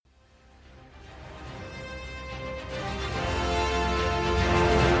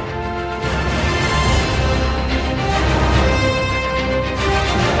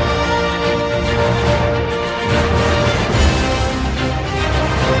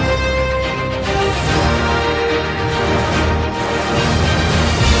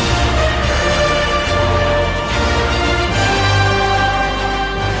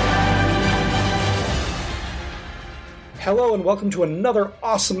and welcome to another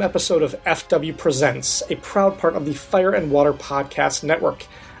awesome episode of FW Presents, a proud part of the Fire and Water Podcast Network.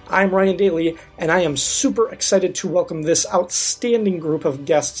 I'm Ryan Daly, and I am super excited to welcome this outstanding group of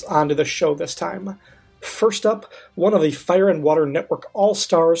guests onto the show this time. First up, one of the Fire and Water Network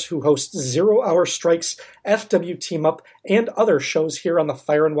all-stars who hosts Zero Hour Strikes, FW Team Up, and other shows here on the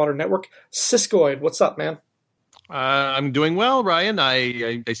Fire and Water Network, Siskoid. What's up, man? I'm doing well, Ryan.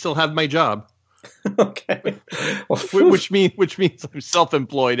 I still have my job. Okay. Well, which means I'm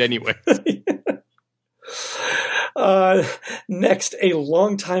self-employed anyway. Next, a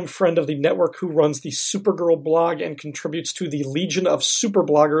longtime friend of the network who runs the Supergirl blog and contributes to the Legion of Super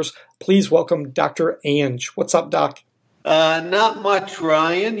Bloggers. Please welcome Dr. Ange. What's up, Doc? Not much,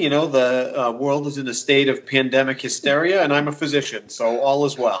 Ryan. You know, the world is in a state of pandemic hysteria, and I'm a physician, so all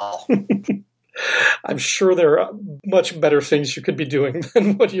is well. I'm sure there are much better things you could be doing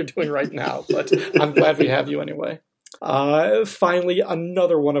than what you're doing right now, but I'm glad we have you anyway. Finally,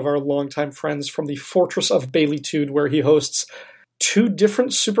 another one of our longtime friends from the Fortress of Baileytude, where he hosts 2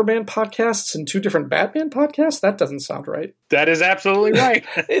 different Superman podcasts and 2 different Batman podcasts? That doesn't sound right. That is absolutely right.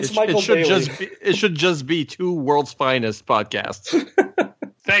 Michael Bailey. It should just be 2 world's finest podcasts.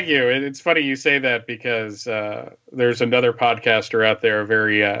 Thank you. It's funny you say that because there's another podcaster out there, a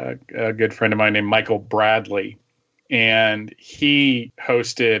very a good friend of mine named Michael Bradley, and he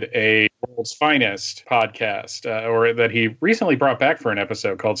hosted a World's Finest podcast, or that he recently brought back for an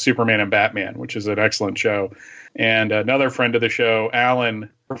episode called Superman and Batman, which is an excellent show. And another friend of the show,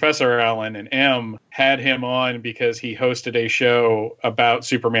 Alan, Professor Allen, and M, had him on because he hosted a show about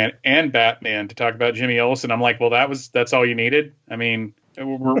Superman and Batman to talk about Jimmy Olsen. I'm like, well, that's all you needed? I mean,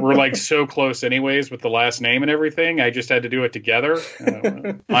 we're like so close anyways with the last name and everything. I just had to do it together.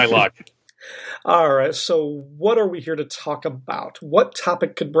 My luck. All right, so what are we here to talk about? What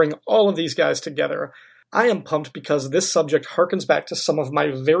topic could bring all of these guys together? I am pumped because this subject harkens back to some of my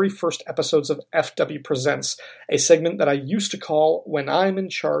very first episodes of FW Presents, a segment that I used to call When I'm in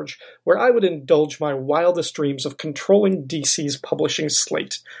Charge, where I would indulge my wildest dreams of controlling DC's publishing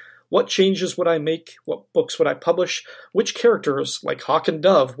slate. What changes would I make? What books would I publish? Which characters, like Hawk and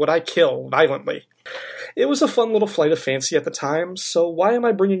Dove, would I kill violently? It was a fun little flight of fancy at the time, so why am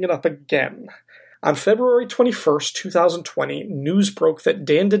I bringing it up again? On February 21st, 2020, news broke that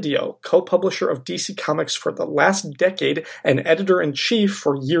Dan DiDio, co-publisher of DC Comics for the last decade and editor-in-chief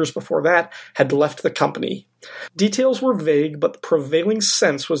for years before that, had left the company. Details were vague, but the prevailing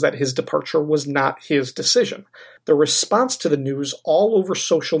sense was that his departure was not his decision. The response to the news all over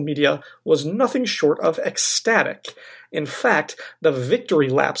social media was nothing short of ecstatic. In fact, the victory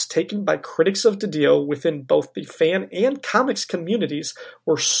laps taken by critics of DiDio within both the fan and comics communities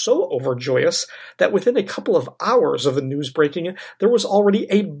were so overjoyous that within a couple of hours of the news breaking, there was already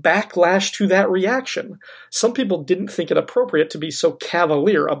a backlash to that reaction. Some people didn't think it appropriate to be so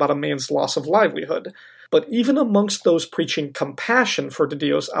cavalier about a man's loss of livelihood. But even amongst those preaching compassion for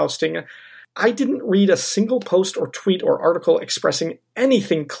DiDio's ousting, I didn't read a single post or tweet or article expressing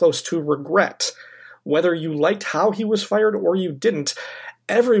anything close to regret. Whether you liked how he was fired or you didn't,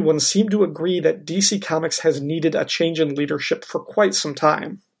 everyone seemed to agree that DC Comics has needed a change in leadership for quite some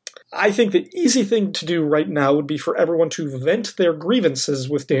time. I think the easy thing to do right now would be for everyone to vent their grievances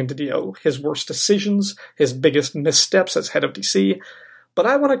with Dan DiDio, his worst decisions, his biggest missteps as head of DC. But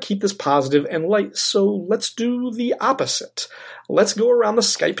I want to keep this positive and light, so let's do the opposite. Let's go around the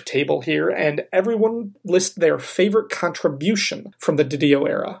Skype table here and everyone list their favorite contribution from the DiDio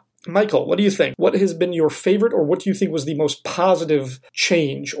era. Michael, what do you think? What has been your favorite, or what do you think was the most positive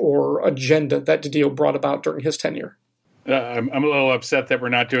change or agenda that DiDio brought about during his tenure? I'm a little upset that we're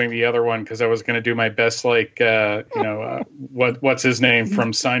not doing the other one because I was going to do my best, like, what's his name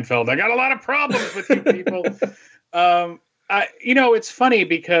from Seinfeld? I got a lot of problems with you people. It's funny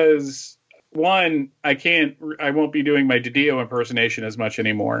because, one, I won't be doing my DiDio impersonation as much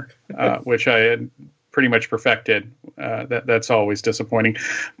anymore, which I had pretty much perfected. That's always disappointing.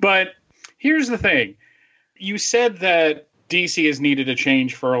 But here's the thing. You said that DC has needed a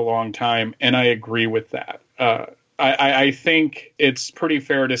change for a long time, and I agree with that. I think it's pretty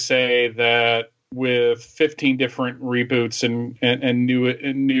fair to say that with 15 different reboots and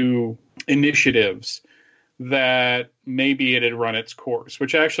new initiatives, that maybe it had run its course,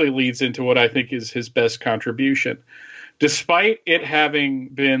 which actually leads into what I think is his best contribution. Despite it having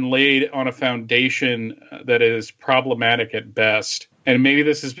been laid on a foundation that is problematic at best, and maybe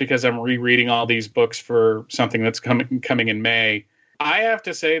this is because I'm rereading all these books for something that's coming in May, I have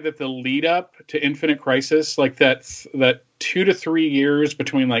to say that the lead up to Infinite Crisis, like that 2 to 3 years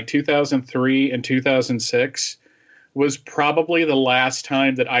between like 2003 and 2006, was probably the last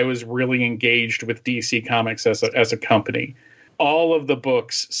time that I was really engaged with DC Comics as a company. all of the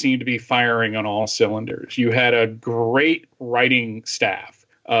books seemed to be firing on all cylinders. You had a great writing staff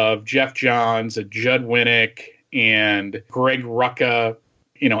of Jeff Johns, Judd Winnick, and Greg Rucka.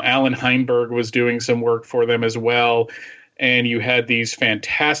 Alan Heinberg was doing some work for them as well. And you had these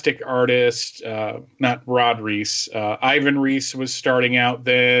fantastic artists, not Rod Reese. Ivan Reese was starting out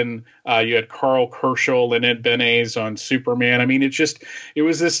then. You had Carl Kerschel and Ed Benes on Superman. I mean, it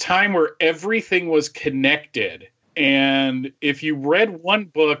was this time where everything was connected. And if you read one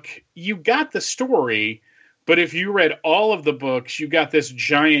book, you got the story. But if you read all of the books, you got this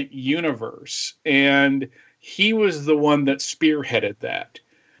giant universe. And he was the one that spearheaded that.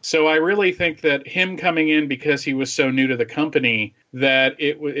 So I really think that him coming in, because he was so new to the company, that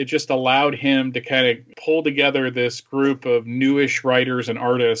it just allowed him to kind of pull together this group of newish writers and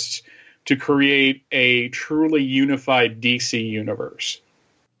artists to create a truly unified DC universe.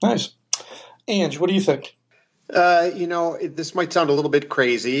 Nice. Ange, what do you think? This might sound a little bit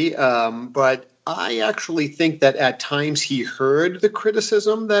crazy, but I actually think that at times he heard the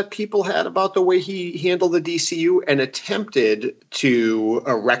criticism that people had about the way he handled the DCU and attempted to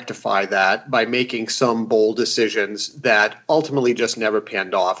rectify that by making some bold decisions that ultimately just never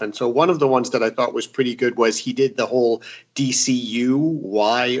panned off. And so one of the ones that I thought was pretty good was he did the whole DCU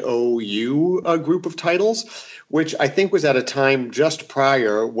YOU group of titles, which I think was at a time just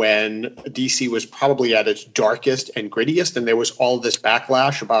prior when DC was probably at its darkest and grittiest, and there was all this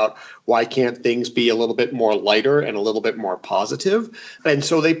backlash about why can't things be a little bit more lighter and a little bit more positive. And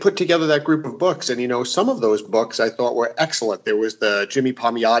so they put together that group of books, and some of those books I thought were excellent. There was the Jimmy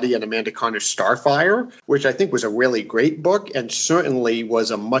Palmiotti and Amanda Conner Starfire, which I think was a really great book and certainly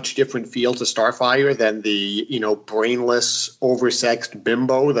was a much different feel to Starfire than the brainless, oversexed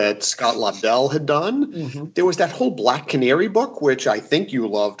bimbo that Scott Lobdell had done. Mm-hmm. There was that whole Black Canary book, which I think you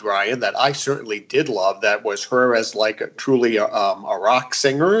loved, Ryan, that I certainly did love, that was her as truly a rock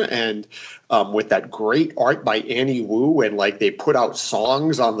singer, and with that great art by Annie Wu, and they put out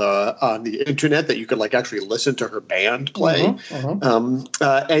songs on the internet that you could actually listen to her band play. Mm-hmm,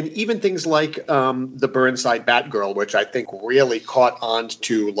 mm-hmm. And even things like the Burnside Batgirl, which I think really caught on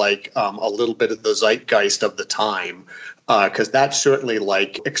to a little bit of the zeitgeist of the time. Because that certainly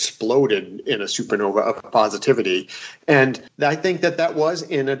exploded in a supernova of positivity. And I think that was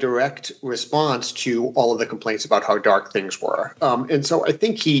in a direct response to all of the complaints about how dark things were. And so I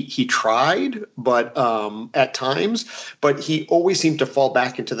think he tried, but at times, but he always seemed to fall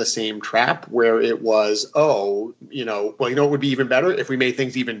back into the same trap where it was, it would be even better if we made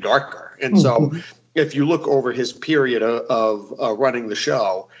things even darker. And so if you look over his period of running the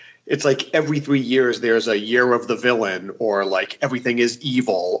show, it's every 3 years there's a year of the villain, or everything is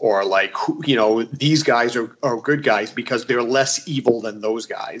evil, or these guys are good guys because they're less evil than those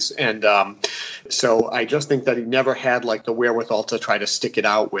guys. And so I just think that he never had the wherewithal to try to stick it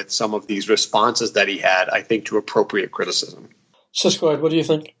out with some of these responses that he had, I think, to appropriate criticism. Cisco, what do you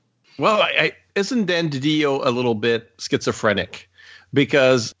think? Well, isn't Dan DiDio a little bit schizophrenic?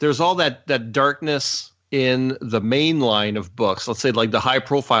 Because there's all that darkness in the main line of books, let's say the high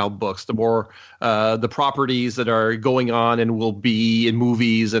profile books, the more the properties that are going on and will be in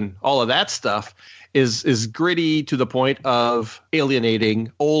movies and all of that stuff is gritty to the point of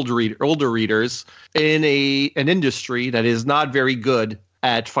alienating older readers in an industry that is not very good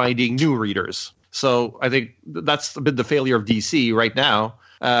at finding new readers. So I think that's been the failure of DC right now.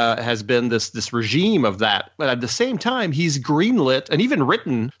 Has been this regime of that. But at the same time, he's greenlit and even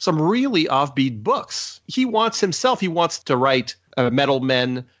written some really offbeat books. He wants to write Metal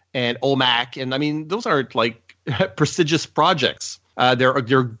Men and OMAC. And I mean, those aren't prestigious projects.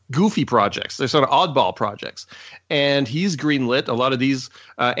 They're goofy projects. They're sort of oddball projects. And he's greenlit a lot of these.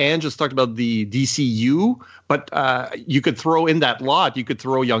 Anne just talked about the DCU, but you could throw in that lot. You could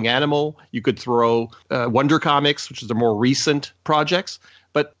throw Young Animal. You could throw Wonder Comics, which is the more recent projects.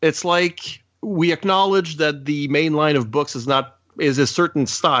 But it's we acknowledge that the main line of books is a certain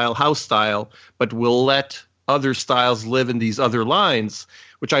style, house style, but we'll let other styles live in these other lines,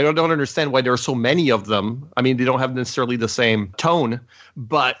 which I don't understand why there are so many of them. I mean, they don't have necessarily the same tone,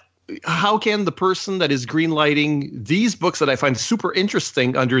 but how can the person that is greenlighting these books that I find super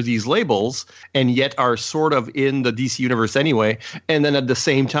interesting under these labels and yet are sort of in the DC universe anyway, and then at the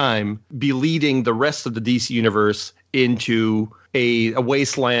same time be leading the rest of the DC universe into a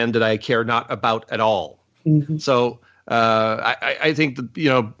wasteland that I care not about at all? Mm-hmm. So I think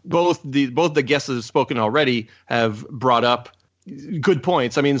that, both the guests that have spoken already have brought up good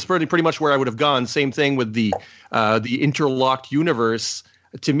points. I mean, it's pretty much where I would have gone. Same thing with the interlocked universe.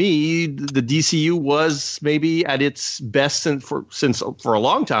 To me, the DCU was maybe at its best since for a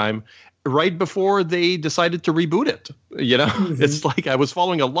long time, right before they decided to reboot it. It's like I was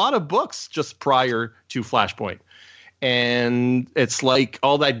following a lot of books just prior to Flashpoint. And it's like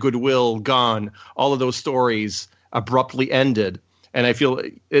all that goodwill gone, all of those stories abruptly ended. And I feel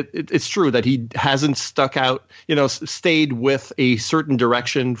it's true that he hasn't stuck out, stayed with a certain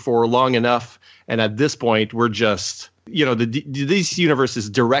direction for long enough. And at this point, we're just, this universe is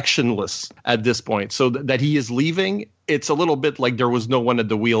directionless at this point. So that he is leaving, it's a little bit like there was no one at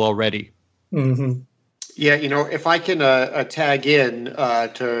the wheel already. Mm-hmm. Yeah, if I can tag in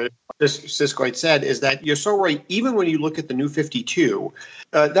to this Siskoid said, is that you're so right. Even when you look at the New 52,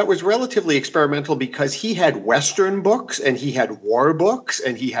 that was relatively experimental because he had Western books and he had war books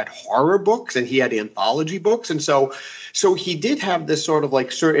and he had horror books and he had anthology books. And so he did have this sort of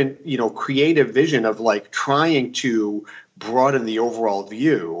like certain, creative vision of like trying to broaden the overall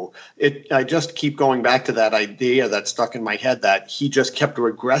view. I just keep going back to that idea that stuck in my head that he just kept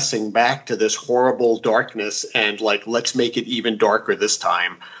regressing back to this horrible darkness and like, let's make it even darker this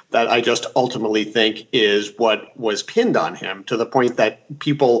time. That I just ultimately think is what was pinned on him, to the point that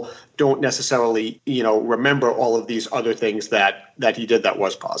people don't necessarily, remember all of these other things that he did that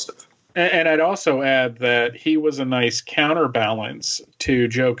was positive. And I'd also add that he was a nice counterbalance to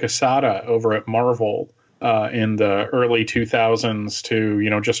Joe Quesada over at Marvel in the early 2000s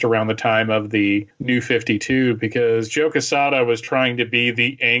to, just around the time of the New 52, because Joe Quesada was trying to be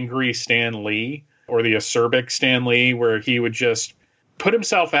the angry Stan Lee or the acerbic Stan Lee, where he would just put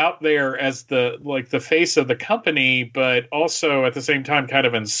himself out there as the face of the company, but also at the same time kind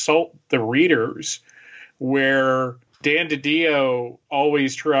of insult the readers, where Dan DiDio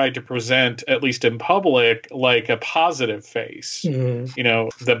always tried to present, at least in public, like a positive face.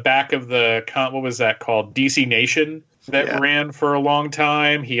 Mm-hmm. The back of what was that called? DC Nation that ran for a long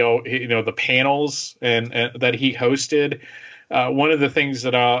time. The panels and that he hosted. One of the things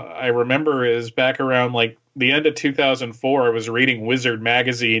that I remember is back around like the end of 2004, I was reading Wizard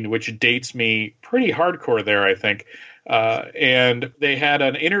magazine, which dates me pretty hardcore there, I think. And they had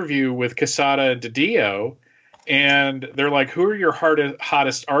an interview with Quesada and DiDio, and they're like, who are your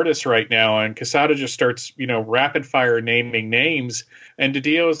hottest artists right now? And Quesada just starts, rapid fire naming names. And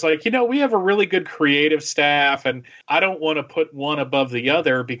DiDio is like, we have a really good creative staff, and I don't want to put one above the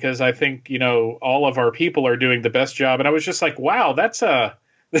other because I think, all of our people are doing the best job. And I was just like, wow, that's a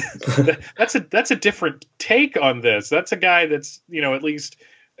different take on this. That's a guy that's, at least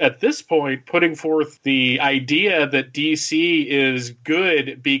at this point, putting forth the idea that DC is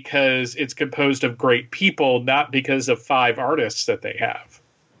good because it's composed of great people, not because of 5 artists that they have.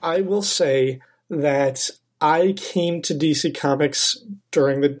 I will say that I came to DC Comics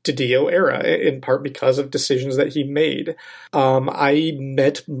during the DiDio era, in part because of decisions that he made. I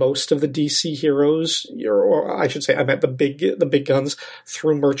met most of the DC heroes, or I should say, I met the big guns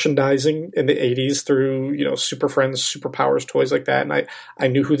through merchandising in the 80s, through Super Friends, Superpowers, toys like that, and I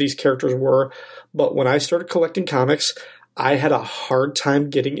knew who these characters were. But when I started collecting comics, I had a hard time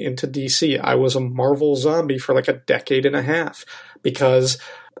getting into DC. I was a Marvel zombie for like a decade and a half because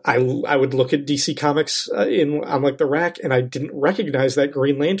I would look at DC Comics on like the rack, and I didn't recognize that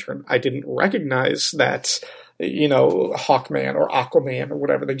Green Lantern. I didn't recognize that, Hawkman or Aquaman or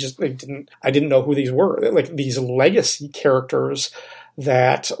whatever. I didn't know who these were. Like these legacy characters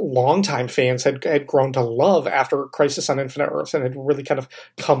that longtime fans had grown to love after Crisis on Infinite Earths and had really kind of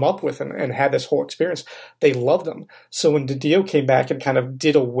come up with and had this whole experience. They loved them. So when DiDio came back and kind of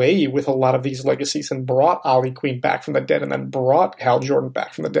did away with a lot of these legacies and brought Ollie Queen back from the dead and then brought Hal Jordan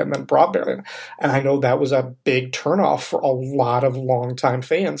back from the dead and then brought Barry, and I know that was a big turnoff for a lot of longtime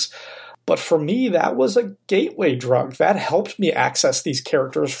fans. But for me, that was a gateway drug. That helped me access these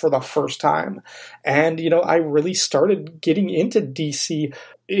characters for the first time. And, I really started getting into DC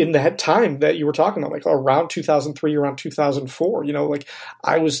in that time that you were talking about, like around 2003, around 2004.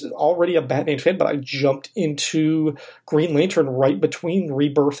 I was already a Batman fan, but I jumped into Green Lantern right between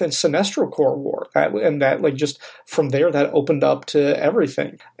Rebirth and Sinestro Corps War. Just from there, that opened up to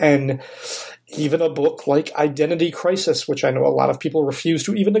everything. And even a book like Identity Crisis, which I know a lot of people refuse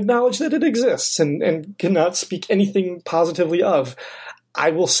to even acknowledge that it exists and cannot speak anything positively of.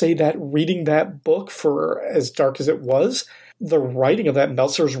 I will say that reading that book, for as dark as it was, the writing of that,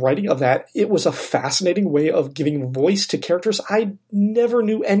 Meltzer's writing of that, it was a fascinating way of giving voice to characters I never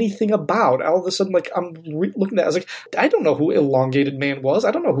knew anything about. All of a sudden, I'm looking at it, I was like, I don't know who Elongated Man was.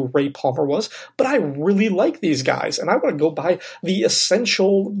 I don't know who Ray Palmer was, but I really like these guys. And I want to go buy The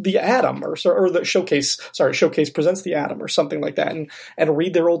Atom, or the Showcase Presents The Atom, or something like that, and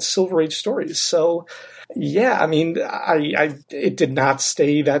read their old Silver Age stories. So, yeah, it did not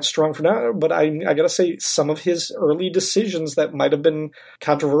stay that strong for now, but I gotta say, some of his early decisions ones that might have been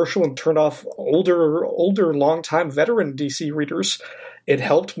controversial and turned off older, long-time veteran DC readers. It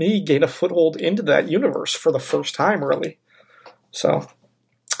helped me gain a foothold into that universe for the first time, really. So,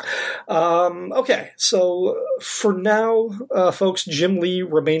 okay. So for now, folks, Jim Lee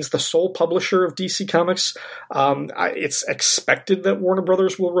remains the sole publisher of DC Comics. It's expected that Warner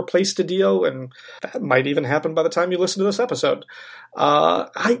Brothers will replace DiDio, and that might even happen by the time you listen to this episode.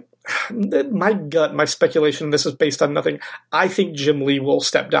 My gut, my speculation, this is based on nothing. I think Jim Lee will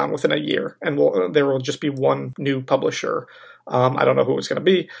step down within a year, and there will just be one new publisher. I don't know who it's going to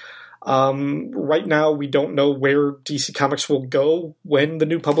be. Right now, we don't know where DC Comics will go when the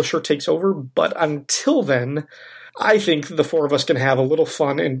new publisher takes over, but until then, I think the four of us can have a little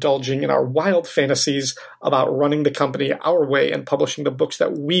fun indulging in our wild fantasies about running the company our way and publishing the books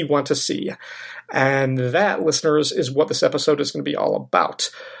that we want to see. And that, listeners, is what this episode is going to be all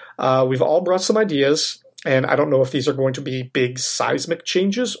about. We've all brought some ideas, and I don't know if these are going to be big seismic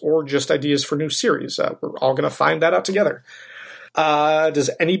changes or just ideas for new series. We're all going to find that out together. Does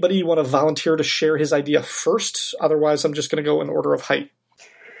anybody want to volunteer to share his idea first? Otherwise, I'm just going to go in order of height.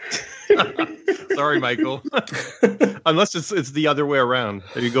 Sorry, Michael. Unless it's the other way around.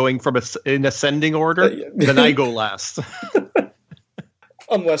 Are you going from in ascending order? Then I go last.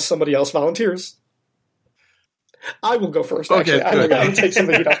 Unless somebody else volunteers. I will go first. Actually, I'm going to take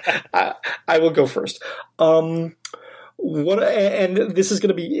something. I will go first. And this is going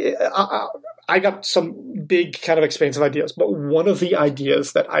to be. I got some big kind of expansive ideas, but one of the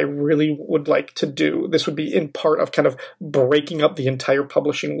ideas that I really would like to do, this would be in part of kind of breaking up the entire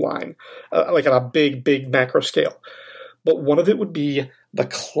publishing line, like on a big macro scale. But one of it would be the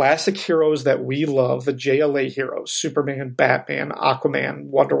classic heroes that we love, the JLA heroes, Superman, Batman, Aquaman,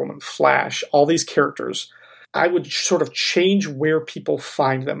 Wonder Woman, Flash, all these characters. I would sort of change where people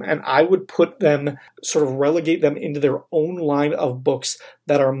find them, and I would put them, sort of relegate them into their own line of books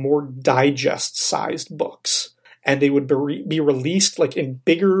that are more digest-sized books. And they would be released like in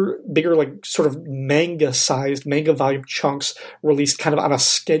bigger, like sort of manga-sized, manga volume chunks, released kind of on a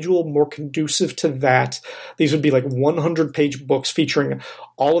schedule more conducive to that. These would be like 100-page books featuring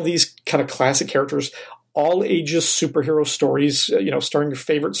all of these kind of classic characters, all ages superhero stories, starring your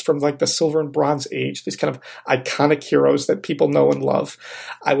favorites from like the Silver and Bronze Age, these kind of iconic heroes that people know and love.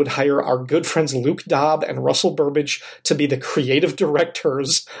 I would hire our good friends Luke Dobb and Russell Burbage to be the creative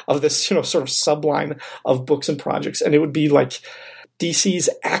directors of this, sort of subline of books and projects. And it would be like DC's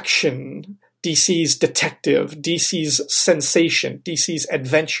action, DC's detective, DC's sensation, DC's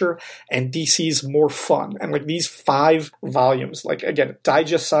adventure, and DC's more fun. And like these 5 volumes, like again,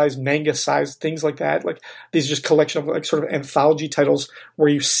 digest-sized, manga-sized, things like that. Like these just collection of like sort of anthology titles where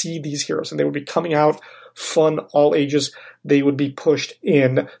you see these heroes, and they would be coming out fun, all ages. They would be pushed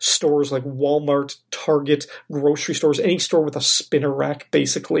in stores like Walmart, Target, grocery stores, any store with a spinner rack,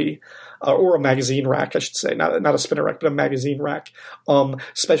 basically. Or a magazine rack, I should say. Not a spinner rack, but a magazine rack.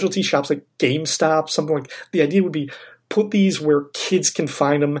 Specialty shops like GameStop, something like. The idea would be put these where kids can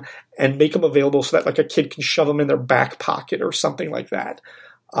find them and make them available so that like a kid can shove them in their back pocket or something like that.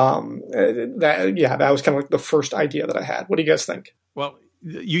 That was kind of like the first idea that I had. What do you guys think? Well,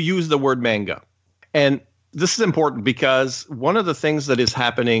 you use the word manga, and this is important because one of the things that is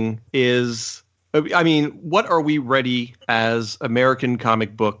happening is, what are we ready as American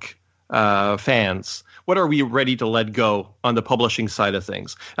comic book fans? What are we ready to let go on the publishing side of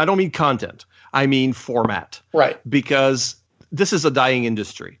things? I don't mean content. I mean format. Right. Because this is a dying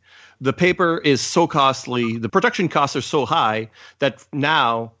industry. The paper is so costly. The production costs are so high that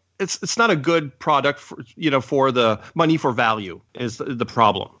now it's not a good product for the money for value is the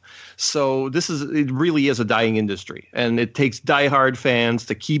problem. So it really is a dying industry, and it takes diehard fans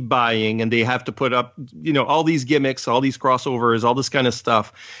to keep buying, and they have to put up, all these gimmicks, all these crossovers, all this kind of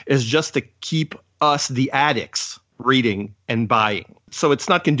stuff is just to keep us, the addicts, reading and buying. So it's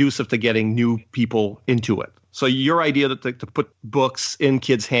not conducive to getting new people into it. So your idea to put books in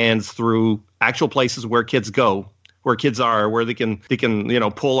kids' hands through actual places where kids go, where kids are, where they can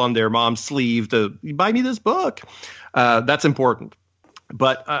pull on their mom's sleeve to buy me this book. That's important.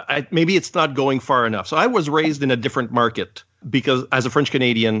 But maybe it's not going far enough. So I was raised in a different market because as a French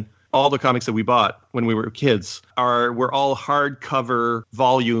Canadian, all the comics that we bought when we were kids were all hardcover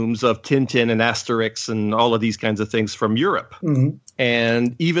volumes of Tintin and Asterix and all of these kinds of things from Europe. Mm-hmm.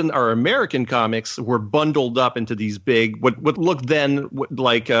 And even our American comics were bundled up into these big, what looked then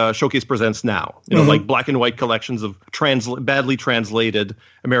like Showcase Presents now, like black and white collections of badly translated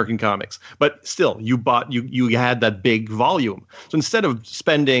American comics. But still, you had that big volume. So instead of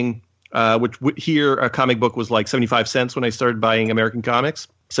spending, here a comic book was like 75 cents when I started buying American comics.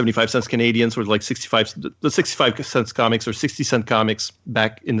 75 cents Canadians were like 65 cents comics or 60-cent comics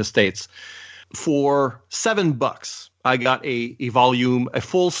back in the States. For $7, I got a volume, a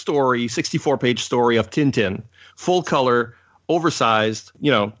full story, 64-page story of Tintin, full color, oversized,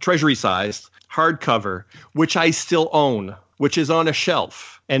 treasury-sized, hardcover, which I still own, which is on a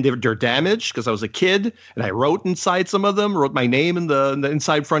shelf. And they're damaged because I was a kid and I wrote inside some of them, wrote my name in the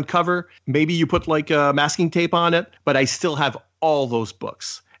inside front cover. Maybe you put like a masking tape on it, but I still have all those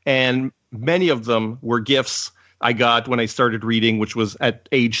books. And many of them were gifts I got when I started reading, which was at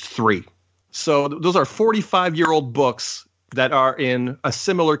age 3. So those are 45-year-old books that are in a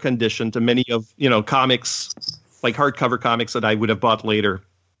similar condition to many of, comics, like hardcover comics that I would have bought later.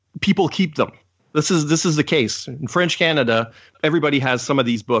 People keep them. This is the case. In French Canada, everybody has some of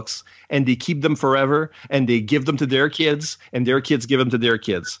these books, and they keep them forever, and they give them to their kids, and their kids give them to their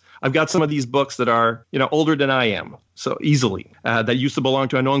kids. I've got some of these books that are, older than I am, so easily, that used to belong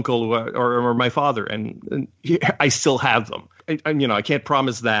to an uncle or my father, and I still have them. I can't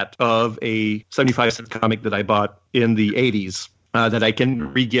promise that of a 75-cent comic that I bought in the 80s. That I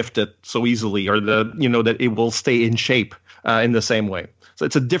can regift it so easily, or that it will stay in shape in the same way. So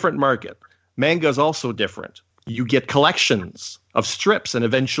it's a different market. Manga is also different. You get collections of strips and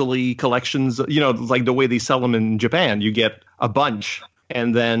eventually collections, like the way they sell them in Japan. You get a bunch.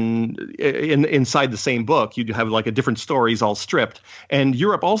 And then inside the same book, you'd have like a different stories all stripped. And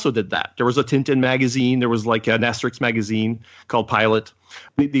Europe also did that. There was a Tintin magazine. There was like an Asterix magazine called Pilot.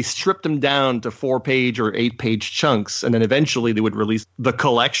 They stripped them down to 4-page or 8-page chunks. And then eventually they would release the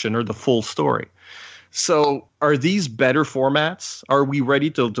collection or the full story. So are these better formats? Are we ready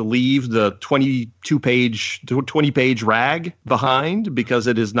to leave the 20-page rag behind because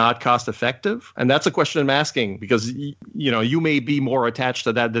it is not cost effective? And that's a question I'm asking because, you may be more attached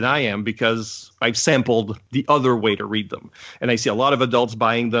to that than I am because I've sampled the other way to read them. And I see a lot of adults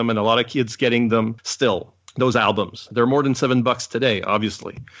buying them and a lot of kids getting them still. Those albums, they're more than $7 today,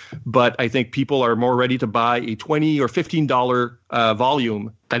 obviously. But I think people are more ready to buy a $20 or $15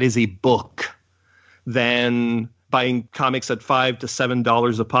 volume that is a book than buying comics at $5 to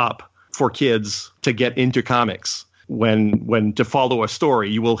 $7 a pop for kids to get into comics. When to follow a story,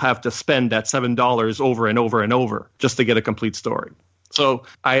 you will have to spend that $7 over and over and over just to get a complete story. So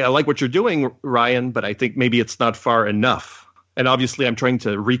I like what you're doing, Ryan, but I think maybe it's not far enough. And obviously, I'm trying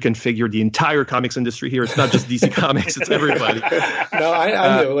to reconfigure the entire comics industry here. It's not just DC Comics; it's everybody. No,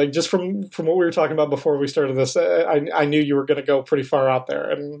 I knew. Like just from what we were talking about before we started this, I knew you were going to go pretty far out there.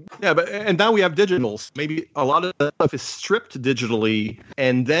 And now we have digitals. Maybe a lot of that stuff is stripped digitally,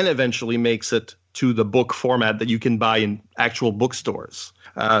 and then eventually makes it to the book format that you can buy in actual bookstores.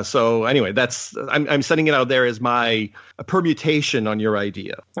 So anyway, I'm setting it out there as my permutation on your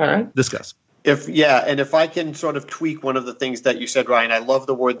idea. All right, discuss. If I can sort of tweak one of the things that you said, Ryan, I love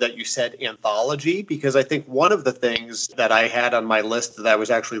the word that you said, anthology, because I think one of the things that I had on my list that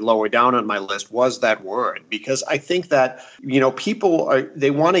was actually lower down on my list was that word, because I think that, people they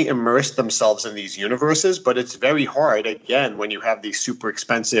want to immerse themselves in these universes, but it's very hard, again, when you have these super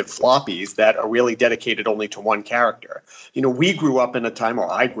expensive floppies that are really dedicated only to one character. We grew up in a time,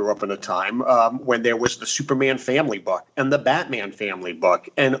 or I grew up in a time, when there was the Superman family book and the Batman family book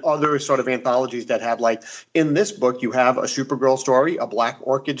and other sort of anthologies that had, like, in this book, you have a Supergirl story, a Black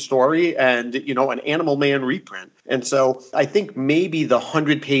Orchid story, and, an Animal Man reprint. And so I think maybe the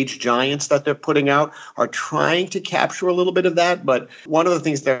 100-page giants that they're putting out are trying to capture a little bit of that. But one of the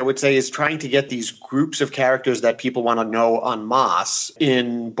things that I would say is trying to get these groups of characters that people want to know en masse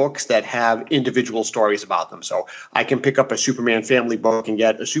in books that have individual stories about them. So I can pick up a Superman family book and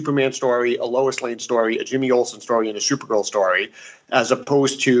get a Superman story, a Lois Lane story, a Jimmy Olsen story, and a Supergirl story, as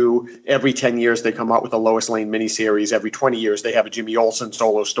opposed to every 10 years they come out with a Lois Lane miniseries. Every 20 years they have a Jimmy Olsen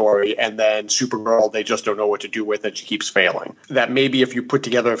solo story, and then Supergirl, they just don't know what to do with it. She keeps failing. That maybe if you put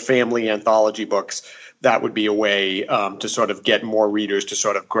together family anthology books, that would be a way to sort of get more readers to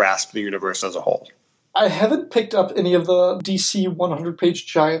sort of grasp the universe as a whole. I haven't picked up any of the DC 100-page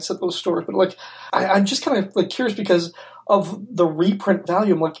giants at those stores, but I'm just kind of curious because of the reprint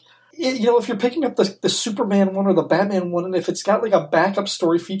value. I'm like, if you're picking up the Superman one or the Batman one, and if it's got a backup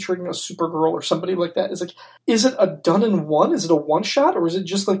story featuring a Supergirl or somebody like that, is it a done in one? Is it a one shot, or is it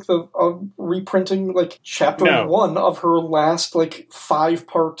just reprinting chapter 1 of her last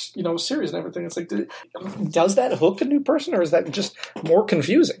 5-part series and everything? It's does that hook a new person, or is that just more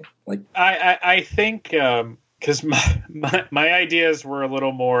confusing? I think because my ideas were a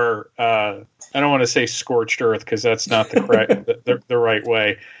little more. I don't want to say scorched earth because that's not the correct the right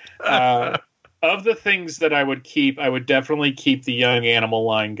way. Of the things that I would keep, I would definitely keep the Young Animal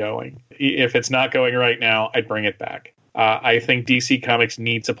line going. If it's not going right now, I'd bring it back. I think DC Comics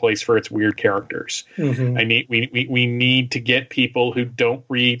needs a place for its weird characters. Mm-hmm. We need to get people who don't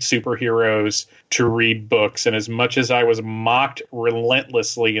read superheroes to read books. And as much as I was mocked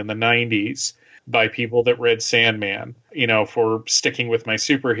relentlessly in the 90s by people that read Sandman, for sticking with my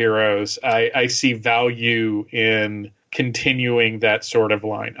superheroes, I see value in continuing that sort of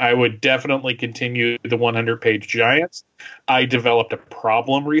line. I would definitely continue the 100-page giants. I developed a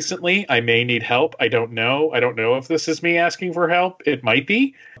problem recently. I may need help. I don't know. I don't know if this is me asking for help. It might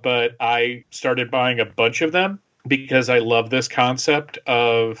be, but I started buying a bunch of them because I love this concept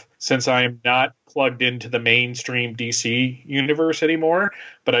of, since I am not plugged into the mainstream DC universe anymore,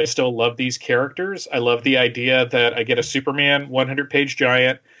 but I still love these characters. I love the idea that I get a Superman 100-page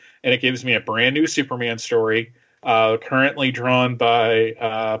giant and it gives me a brand new Superman story. Currently drawn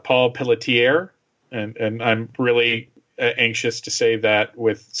by Paul Pelletier, and I'm really anxious to say that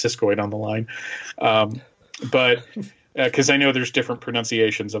with Siskoid on the line, but because I know there's different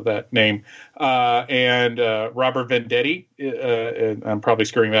pronunciations of that name, and Robert Venditti, and I'm probably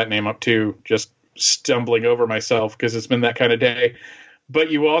screwing that name up too, just stumbling over myself because it's been that kind of day. But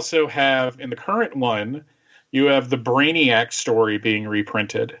you also have, in the current one, you have the Brainiac story being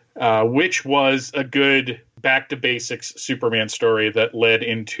reprinted, which was a good back to basics Superman story that led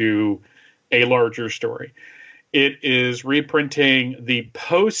into a larger story. It is reprinting the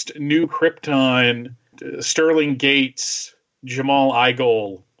post New Krypton Sterling Gates, Jamal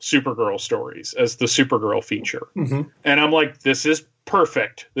Igle Supergirl stories as the Supergirl feature. Mm-hmm. And I'm like, this is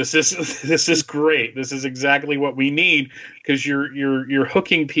perfect. This is great. This is exactly what we need, because you're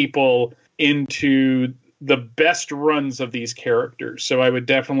hooking people into the best runs of these characters. So I would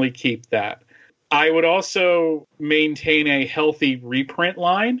definitely keep that. I would also maintain a healthy reprint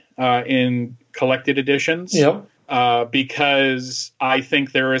line in collected editions. Yep. Because I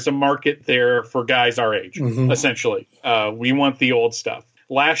think there is a market there for guys our age, essentially. We want the old stuff.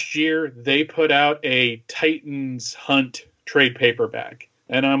 Last year, they put out a Titans Hunt trade paperback.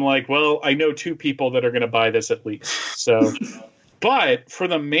 And I'm like, well, I know 2 people that are going to buy this at least. So, but for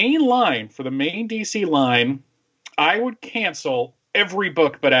the main line, for the main DC line, I would cancel every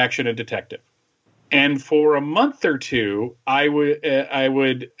book but Action and Detective. And for a month or 2, I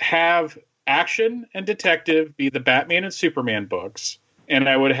would have Action and Detective be the Batman and Superman books, and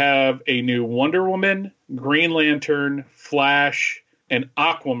I would have a new Wonder Woman, Green Lantern, Flash, and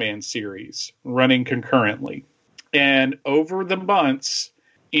Aquaman series running concurrently. And over the months,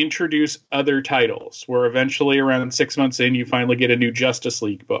 introduce other titles, where eventually around 6 months in, you finally get a new Justice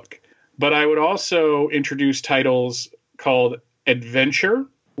League book. But I would also introduce titles called Adventure,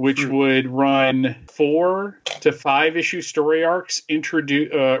 which would run 4 to 5 issue story arcs,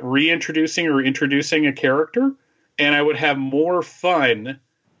 reintroducing or introducing a character. And I would have more fun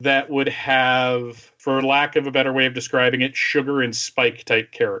that would have, for lack of a better way of describing it, Sugar and Spike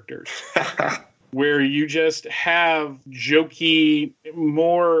type characters. Where you just have jokey,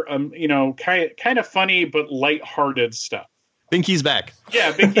 more, kind of funny but lighthearted stuff. Binky's back.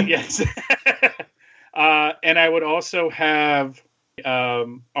 Yeah, Binky, yes. And I would also have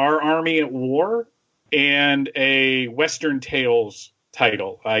Our Army at War and a Western Tales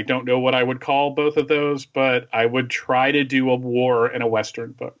title. I don't know what I would call both of those, but I would try to do a war and a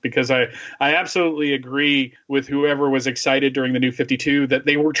Western book, because I absolutely agree with whoever was excited during the New 52 that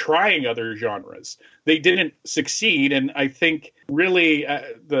they were trying other genres. They didn't succeed, and I think really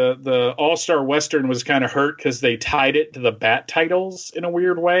the All-Star Western was kind of hurt because they tied it to the Bat titles in a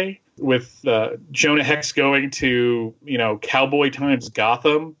weird way, with Jonah Hex going to, Cowboy Times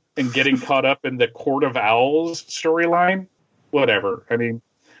Gotham and getting caught up in the Court of Owls storyline. Whatever. I mean,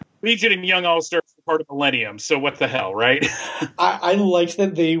 Legion and Young All-Stars are part of Millennium, so what the hell, right? I liked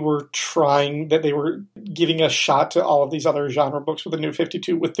that they were giving a shot to all of these other genre books with the New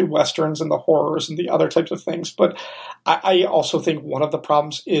 52, with the Westerns and the horrors and the other types of things. But I also think one of the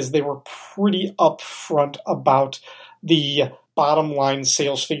problems is they were pretty upfront about the bottom line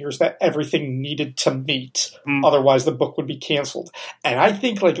sales figures that everything needed to meet. Otherwise the book would be canceled. And I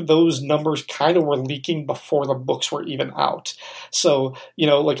think those numbers kind of were leaking before the books were even out. So,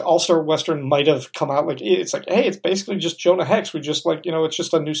 All-Star Western might have come out it's hey, it's basically just Jonah Hex. We just it's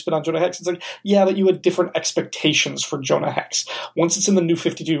just a new spin on Jonah Hex. It's yeah, but you had different expectations for Jonah Hex. Once it's in the New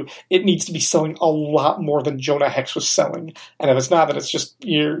 52, it needs to be selling a lot more than Jonah Hex was selling. And if it's not, then it's just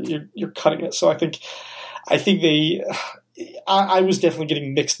you're cutting it. So I think they I was definitely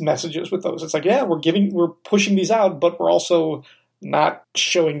getting mixed messages with those. It's yeah, we're pushing these out, but we're also not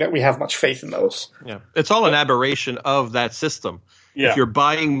showing that we have much faith in those. Yeah, it's all an aberration of that system. Yeah.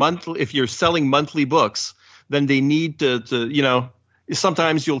 If you're selling monthly books, then they need to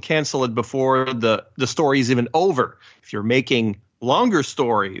sometimes you'll cancel it before the story is even over. If you're making longer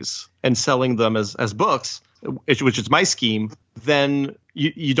stories and selling them as books, which is my scheme, then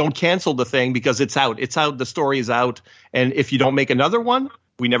you don't cancel the thing because it's out. It's out. The story is out. And if you don't make another one,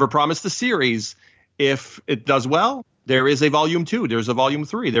 we never promised the series. If it does well, there is a volume 2. There's a volume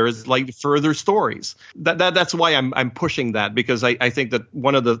 3. There is like further stories. That's why I'm pushing that, because I think that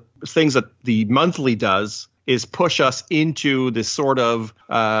one of the things that the monthly does is push us into this sort of,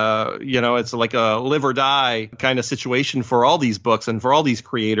 it's like a live or die kind of situation for all these books and for all these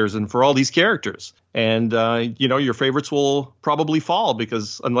creators and for all these characters. And, your favorites will probably fall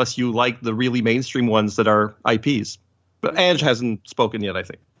because unless you like the really mainstream ones that are IPs. But Ange hasn't spoken yet, I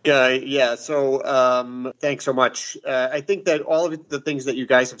think. Yeah. So thanks so much. I think that all of the things that you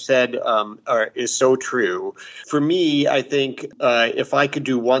guys have said is so true. For me, I think if I could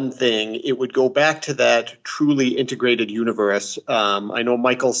do one thing, it would go back to that truly integrated universe. I know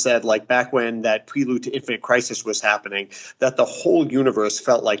Michael said, like, back when that prelude to Infinite Crisis was happening, that the whole universe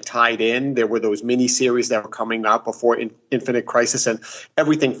felt like tied in. There were those miniseries that were coming out before Infinite Crisis, and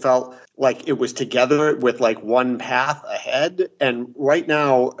everything felt like it was together with like one path ahead. And right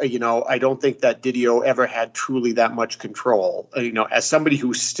now, I don't think that Didio ever had truly that much control. As somebody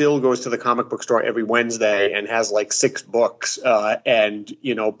who still goes to the comic book store every Wednesday and has like 6 books and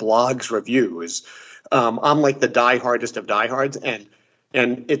blogs reviews, I'm like the diehardest of diehards.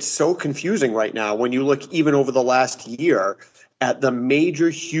 And it's so confusing right now when you look even over the last year at the major,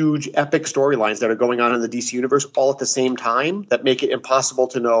 huge, epic storylines that are going on in the DC universe all at the same time that make it impossible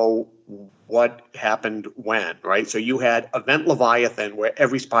to know what happened when, right? So you had Event Leviathan, where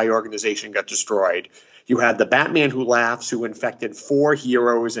every spy organization got destroyed. You had the Batman Who Laughs, who infected 4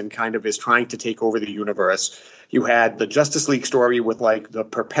 heroes and kind of is trying to take over the universe. You had the Justice League story with like the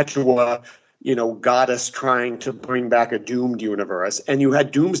Perpetua, goddess trying to bring back a doomed universe. And you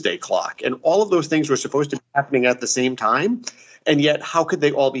had Doomsday Clock. And all of those things were supposed to be happening at the same time. And yet, how could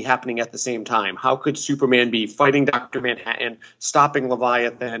they all be happening at the same time? How could Superman be fighting Dr. Manhattan, stopping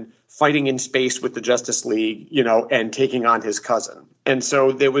Leviathan, fighting in space with the Justice League, and taking on his cousin? And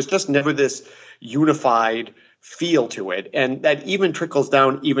so there was just never this unified feel to it. And that even trickles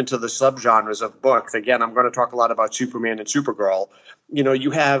down even to the subgenres of books. Again, I'm going to talk a lot about Superman and Supergirl. You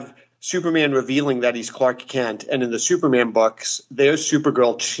have Superman revealing that he's Clark Kent, and in the Superman books, there's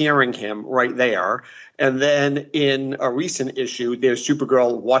Supergirl cheering him right there. And then in a recent issue, there's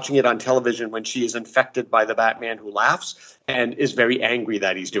Supergirl watching it on television when she is infected by the Batman Who Laughs and is very angry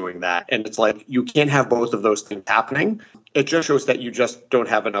that he's doing that. And it's like, you can't have both of those things happening. It just shows that you just don't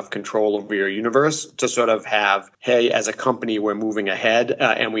have enough control over your universe to sort of have, hey, as a company, we're moving ahead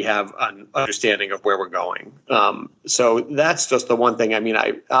and we have an understanding of where we're going. So that's just the one thing. I mean,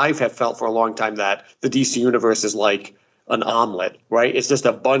 I've felt for a long time that the DC universe is like an omelet, right? It's just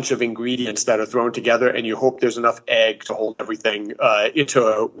a bunch of ingredients that are thrown together, and you hope there's enough egg to hold everything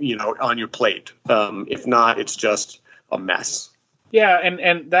on your plate. If not, it's just a mess. Yeah,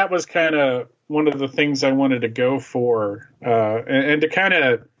 and that was kind of one of the things I wanted to go for, and to kind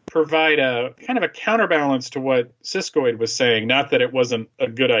of provide a kind of a counterbalance to what Siskoid was saying. Not that it wasn't a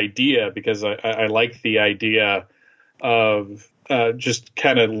good idea, because I like the idea of just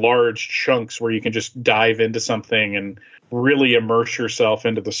kind of large chunks where you can just dive into something and really immerse yourself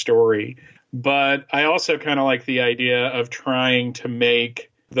into the story. But I also kind of like the idea of trying to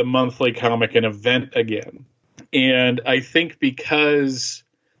make the monthly comic an event again. And I think because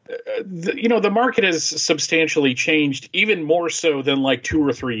the market has substantially changed, even more so than like 2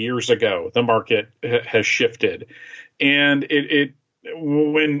 or 3 years ago. The market has shifted. And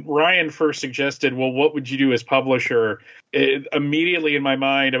when Ryan first suggested, well, what would you do as publisher? Immediately in my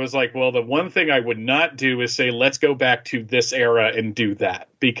mind, I was like, well, the one thing I would not do is say, let's go back to this era and do that,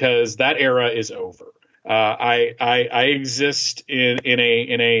 because that era is over. I exist in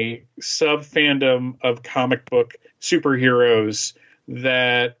a sub fandom of comic book superheroes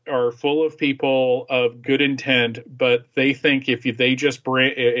that are full of people of good intent, but they think if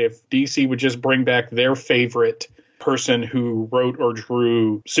DC would just bring back their favorite person who wrote or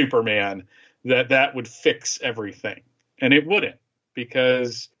drew Superman, that would fix everything. And it wouldn't,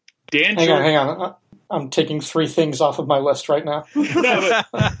 because hang on. I'm taking 3 things off of my list right now. No,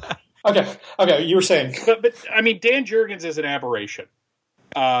 but, okay, you were saying. But I mean, Dan Jurgens is an aberration.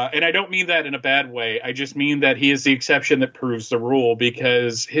 And I don't mean that in a bad way. I just mean that he is the exception that proves the rule,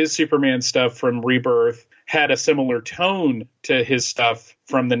 because his Superman stuff from Rebirth had a similar tone to his stuff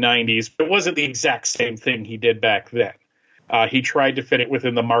from the 90s, but it wasn't the exact same thing he did back then. He tried to fit it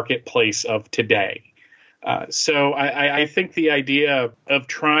within the marketplace of today. So I think the idea of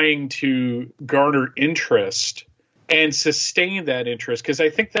trying to garner interest and sustain that interest. Because I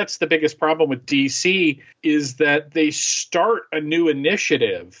think that's the biggest problem with DC is that they start a new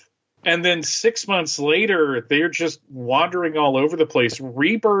initiative and then 6 months later, they're just wandering all over the place.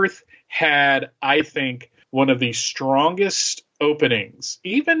 Rebirth had, I think, one of the strongest openings,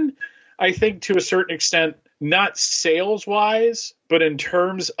 even I think to a certain extent, not sales wise, but in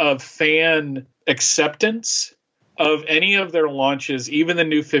terms of fan acceptance of any of their launches, even the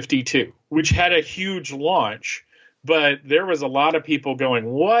New 52, which had a huge launch. But there was a lot of people going,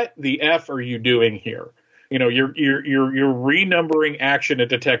 "What the F are you doing here? You know, you're renumbering Action and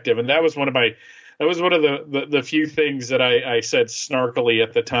Detective," and that was one of the few things that I said snarkily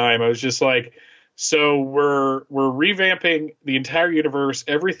at the time. I was just like, "So we're revamping the entire universe,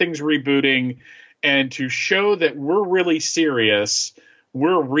 everything's rebooting, and to show that we're really serious,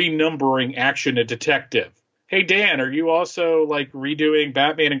 we're renumbering Action and Detective." Hey, Dan, are you also like redoing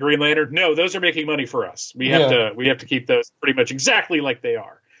Batman and Green Lantern? No, those are making money for us. We have to keep those pretty much exactly like they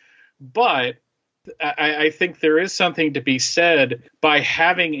are. But I think there is something to be said by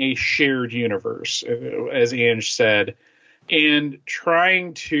having a shared universe, as Ange said, and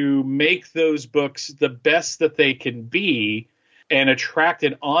trying to make those books the best that they can be and attract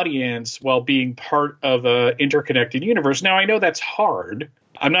an audience while being part of an interconnected universe. Now, I know that's hard.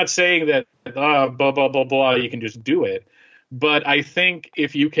 I'm not saying that blah, blah, blah, blah, you can just do it. But I think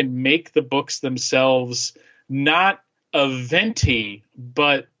if you can make the books themselves not eventy,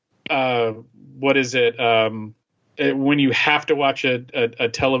 but what is it? When you have to watch a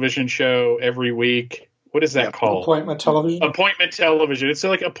television show every week, what is that called? Appointment television. Appointment television. It's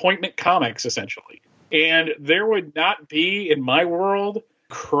like appointment comics, essentially. And there would not be, in my world,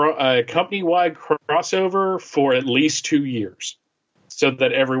 a company-wide crossover for at least 2 years, so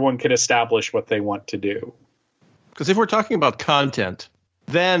that everyone can establish what they want to do. Because if we're talking about content,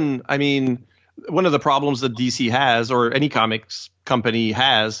 then, I mean, one of the problems that DC has, or any comics company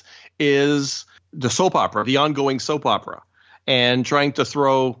has, is the soap opera, the ongoing soap opera, and trying to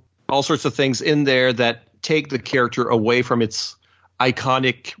throw all sorts of things in there that take the character away from its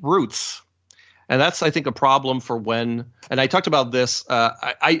iconic roots. And that's, I think, a problem for when, and I talked about this,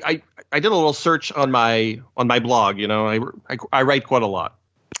 I did a little search on my blog. You know, I write quite a lot,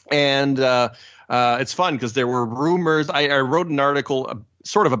 and it's fun because there were rumors. I wrote an article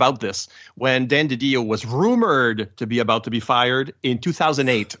sort of about this when Dan DiDio was rumored to be about to be fired in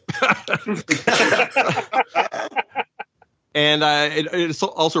 2008. And it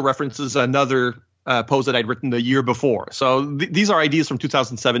also references another post that I'd written the year before. So these are ideas from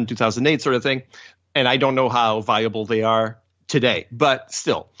 2007, 2008 sort of thing. And I don't know how viable they are today. But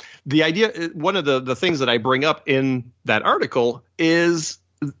still, the idea, one of the things that I bring up in that article is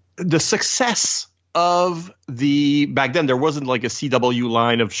the success of back then there wasn't like a CW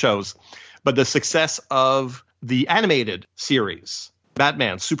line of shows, but the success of the animated series,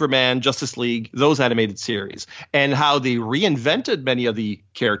 Batman, Superman, Justice League, those animated series, and how they reinvented many of the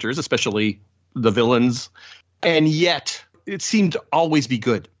characters, especially the villains, and yet it seemed to always be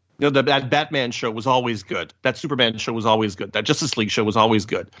good. You know, that Batman show was always good. That Superman show was always good. That Justice League show was always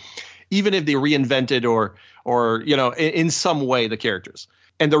good, even if they reinvented or you know, in some way the characters.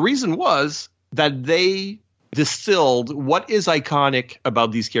 And the reason was that they distilled what is iconic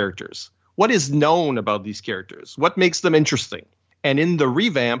about these characters, what is known about these characters, what makes them interesting. And in the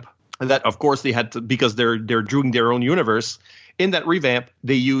revamp, that of course they had to, because they're doing their own universe. In that revamp,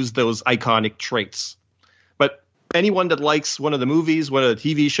 they use those iconic traits. But anyone that likes one of the movies, one of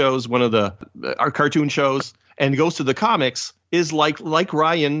the TV shows, one of our cartoon shows, and goes to the comics is like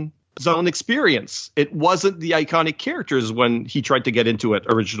Ryan's own experience. It wasn't the iconic characters when he tried to get into it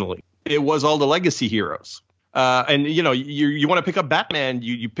originally. It was all the legacy heroes. And you know, you want to pick up Batman,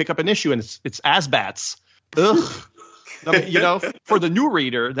 you pick up an issue and it's Asbats. Ugh. I mean, you know, for the new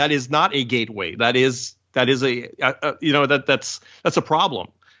reader, that is not a gateway. That is that's a problem.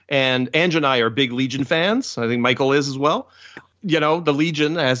 And Ange and I are big Legion fans. I think Michael is as well. You know, the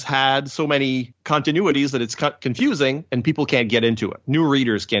Legion has had so many continuities that it's confusing and people can't get into it. New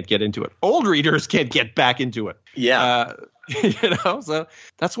readers can't get into it. Old readers can't get back into it. Yeah. You know, so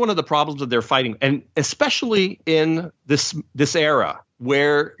that's one of the problems that they're fighting. And especially in this era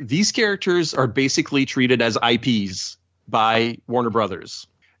where these characters are basically treated as IPs by Warner Brothers.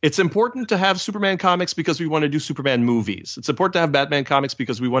 It's important to have Superman comics because we want to do Superman movies. It's important to have Batman comics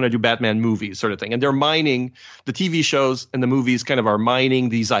because we want to do Batman movies, sort of thing. And they're mining the TV shows and the movies kind of are mining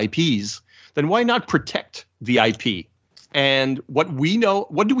these IPs. Then why not protect the IP? And what do we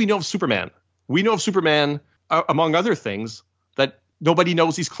know of Superman? We know of Superman, among other things, that nobody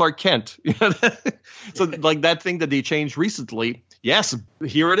knows he's Clark Kent. So like that thing that they changed recently, Yes,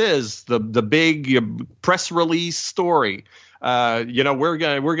 here it is, the big press release story. We're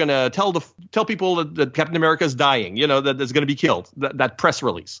gonna tell people that Captain America is dying. That is going to be killed. That press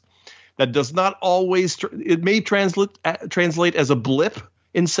release that does not always. It may translate as a blip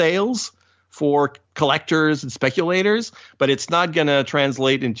in sales for collectors and speculators, but it's not going to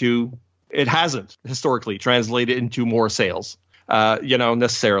translate into. It hasn't historically translated into more sales,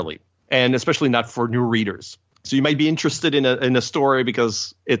 necessarily, and especially not for new readers. So you might be interested in a story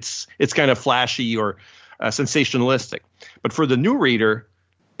because it's kind of flashy or sensationalistic. But for the new reader,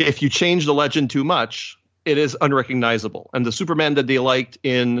 if you change the legend too much, it is unrecognizable. And the Superman that they liked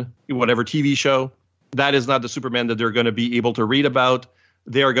in whatever TV show, that is not the Superman that they're going to be able to read about.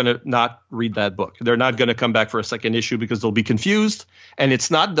 They are going to not read that book. They're not going to come back for a second issue because they'll be confused. And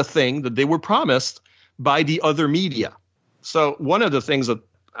it's not the thing that they were promised by the other media. So one of the things that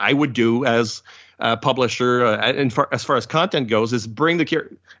I would do as a publisher, as far as content goes, is bring the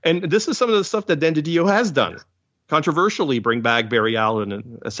character. And this is some of the stuff that Dan DiDio has done. Controversially, bring back Barry Allen,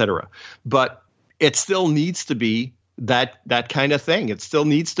 and et cetera. But it still needs to be that kind of thing. It still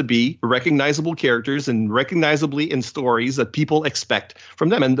needs to be recognizable characters and recognizably in stories that people expect from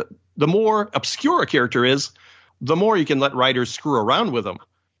them. And the more obscure a character is, the more you can let writers screw around with them.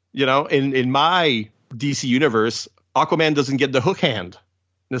 In my DC universe, Aquaman doesn't get the hook hand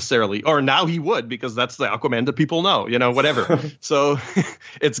necessarily, or now he would, because that's the Aquaman that people know, whatever. So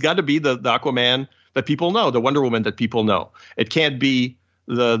it's got to be the Aquaman that people know, the Wonder Woman that people know. It can't be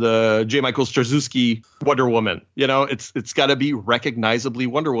the J. Michael Straczynski Wonder Woman. It's got to be recognizably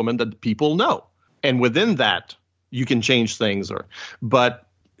Wonder Woman that people know. And within that, you can change things. But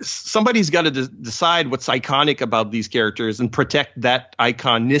somebody's got to decide what's iconic about these characters and protect that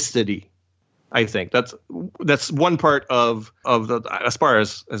iconicity. I think that's one part of the, as far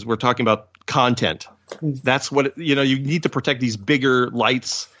as we're talking about content. That's what you need to protect these bigger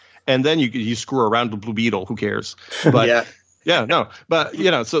lights, and then you screw around with Blue Beetle. Who cares? But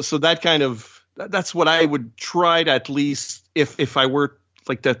so that kind of that's what I would try to, at least if I were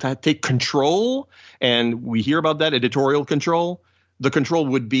like to take control, and we hear about that editorial control. The control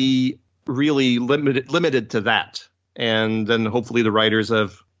would be really limited to that, and then hopefully the writers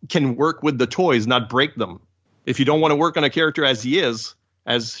can work with the toys, not break them. If you don't want to work on a character as he is,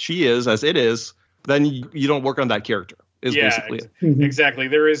 as she is, as it is, then you don't work on that character. Basically it. Exactly.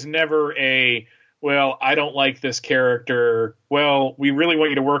 There is never I don't like this character. Well, we really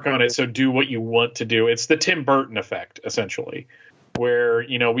want you to work on it, so do what you want to do. It's the Tim Burton effect, essentially, where,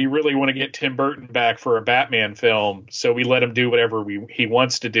 we really want to get Tim Burton back for a Batman film, so we let him do whatever he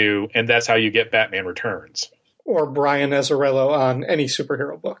wants to do, and that's how you get Batman Returns. Or Brian Azzarello on any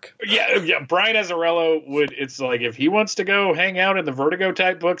superhero book. Yeah. Brian Azzarello it's like, if he wants to go hang out in the Vertigo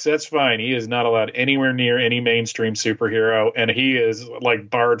type books, that's fine. He is not allowed anywhere near any mainstream superhero, and he is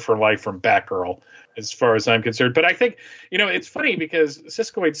like barred for life from Batgirl, as far as I'm concerned. But I think, it's funny because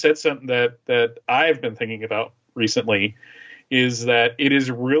Siskoid said something that I've been thinking about recently, is that it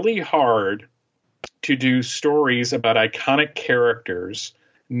is really hard to do stories about iconic characters,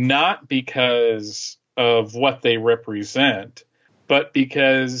 not because of what they represent, but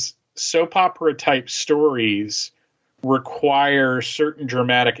because soap opera type stories require certain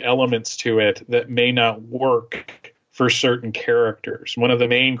dramatic elements to it that may not work for certain characters. One of the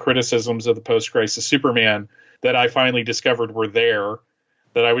main criticisms of the post-crisis Superman that I finally discovered were there,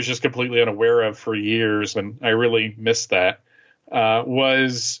 that I was just completely unaware of for years, and I really missed that,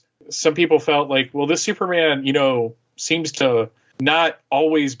 was some people felt like, well, this Superman, seems to not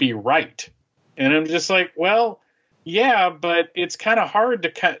always be right. And I'm just like, well, yeah, but it's kind of hard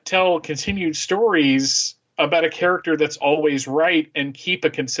to tell continued stories about a character that's always right and keep a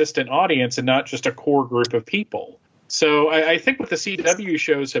consistent audience and not just a core group of people. So I think what the CW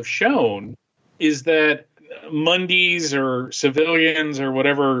shows have shown is that Mundies or civilians or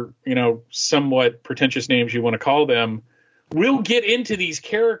whatever, somewhat pretentious names you want to call them, will get into these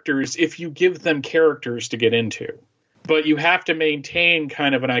characters if you give them characters to get into. But you have to maintain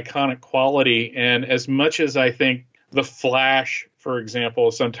kind of an iconic quality. And as much as I think The Flash, for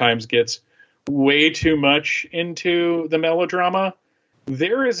example, sometimes gets way too much into the melodrama,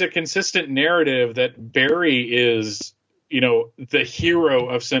 there is a consistent narrative that Barry is, the hero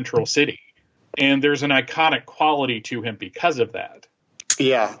of Central City. And there's an iconic quality to him because of that.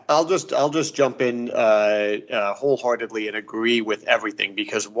 Yeah, I'll just jump in wholeheartedly and agree with everything,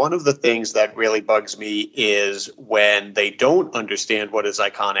 because one of the things that really bugs me is when they don't understand what is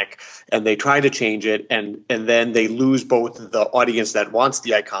iconic and they try to change it, and then they lose both the audience that wants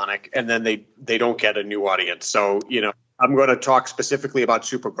the iconic, and then they don't get a new audience. So, I'm going to talk specifically about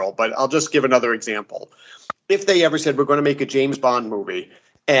Supergirl, but I'll just give another example. if they ever said, we're going to make a James Bond movie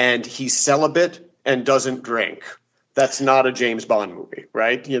and he's celibate and doesn't drink, that's not a James Bond movie,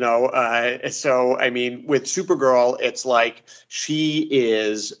 right? So, I mean, with Supergirl, it's like she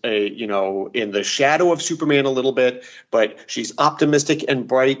is, in the shadow of Superman a little bit, but she's optimistic and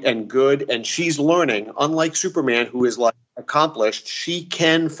bright and good, and she's learning. Unlike Superman, who is like accomplished, she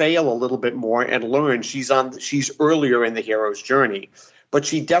can fail a little bit more and learn. She's earlier in the hero's journey. But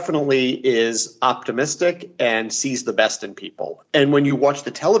she definitely is optimistic and sees the best in people. And when you watch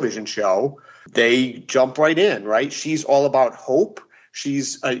the television show, they jump right in, right? She's all about hope.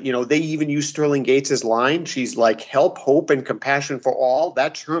 She's, they even use Sterling Gates' line. She's like, help, hope, and compassion for all.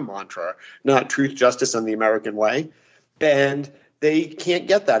 That's her mantra, not truth, justice, and the American way. And they can't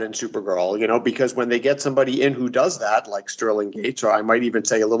get that in Supergirl, because when they get somebody in who does that, like Sterling Gates, or I might even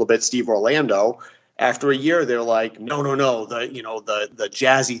say a little bit Steve Orlando, after a year, they're like, no. The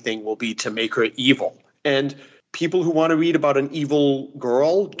jazzy thing will be to make her evil. And people who want to read about an evil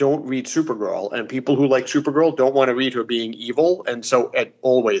girl don't read Supergirl. And people who like Supergirl don't want to read her being evil. And so it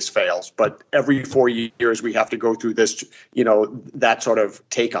always fails. But every 4 years, we have to go through this, that sort of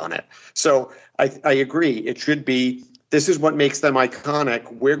take on it. So I agree. It should be, this is what makes them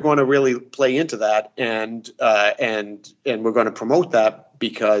iconic. We're going to really play into that. And we're going to promote that,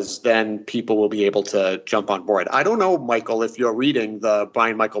 because then people will be able to jump on board. I don't know, Michael, if you're reading the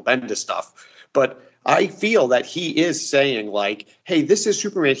Brian Michael Bendis stuff, but I feel that he is saying like, hey, this is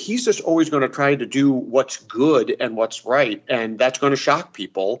Superman. He's just always going to try to do what's good and what's right. And that's going to shock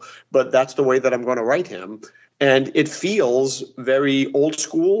people. But that's the way that I'm going to write him. And it feels very old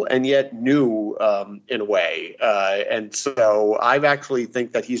school and yet new in a way. And so I actually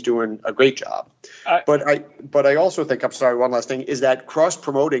think that he's doing a great job. But I also think, I'm sorry, one last thing, is that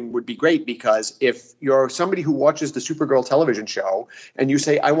cross-promoting would be great, because if you're somebody who watches the Supergirl television show and you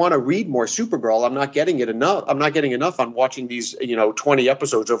say, I want to read more Supergirl, I'm not getting enough on watching these 20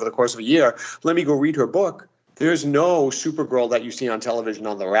 episodes over the course of a year. Let me go read her book. There's no Supergirl that you see on television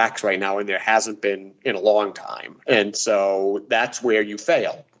on the racks right now, and there hasn't been in a long time. And so that's where you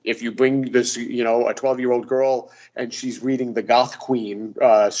fail. If you bring this, a 12-year-old girl and she's reading the Goth Queen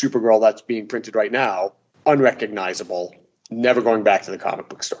Supergirl that's being printed right now, unrecognizable, never going back to the comic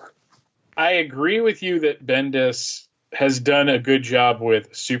book store. I agree with you that Bendis has done a good job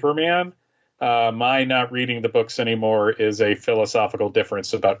with Superman. My not reading the books anymore is a philosophical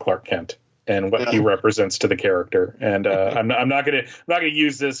difference about Clark Kent and what he represents to the character. And I'm not gonna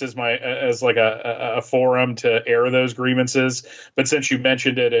use this as a forum to air those grievances. But since you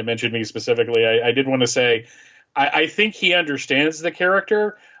mentioned it and mentioned me specifically, I did want to say I think he understands the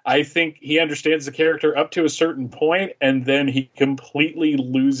character. I think he understands the character up to a certain point, and then he completely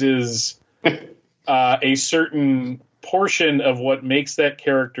loses a certain portion of what makes that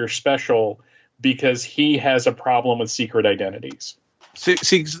character special, because he has a problem with secret identities.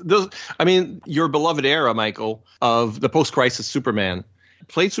 See, your beloved era, Michael, of the post-crisis Superman,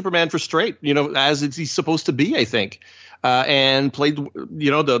 played Superman for straight, as he's supposed to be, I think, and played,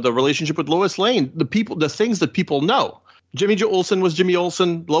 the relationship with Lois Lane, the things that people know. Jimmy Olsen was Jimmy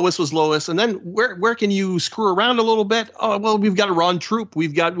Olsen, Lois was Lois, and then where can you screw around a little bit? Oh, well, we've got a Ron Troop,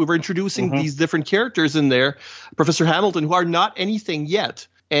 we're introducing these different characters in there, Professor Hamilton, who are not anything yet,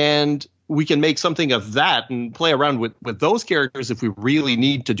 and we can make something of that and play around with those characters if we really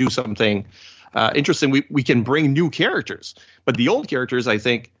need to do something interesting. We can bring new characters. But the old characters, I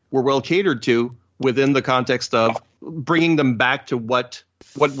think, were well catered to within the context of bringing them back to what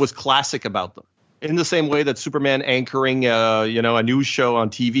was classic about them. In the same way that Superman anchoring a news show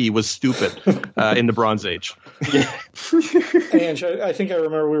on TV was stupid in the Bronze Age. Ange, I think I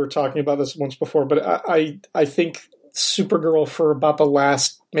remember we were talking about this once before, but I think Supergirl, for about the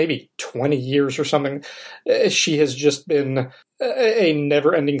last maybe 20 years or something, she has just been a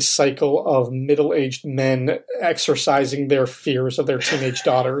never-ending cycle of middle-aged men exercising their fears of their teenage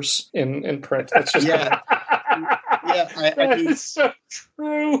daughters in print. That's just that is so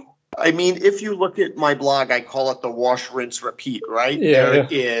true. I mean, if you look at my blog, I call it the wash, rinse, repeat, right? Yeah, there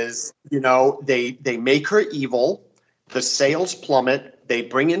is, they make her evil, the sales plummet, they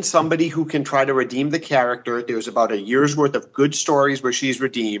bring in somebody who can try to redeem the character. There's about a year's worth of good stories where she's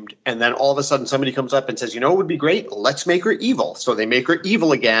redeemed. And then all of a sudden somebody comes up and says, it would be great. Let's make her evil. So they make her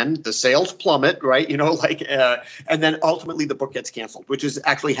evil again. The sales plummet, right? And then ultimately the book gets canceled, which has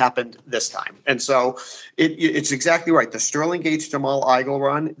actually happened this time. And so it's exactly right. The Sterling Gates Jamal Igle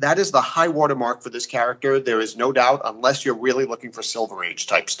run, that is the high watermark for this character. There is no doubt, unless you're really looking for Silver Age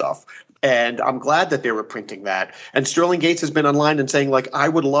type stuff. And I'm glad that they were printing that. And Sterling Gates has been online and saying, like, I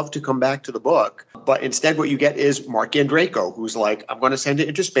would love to come back to the book. But instead what you get is Mark Andreyko, who's like, I'm going to send it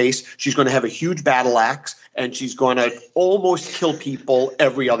into space. She's going to have a huge battle axe, and she's going to almost kill people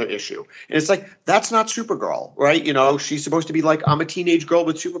every other issue. And it's like, that's not Supergirl, right? You know, she's supposed to be like, I'm a teenage girl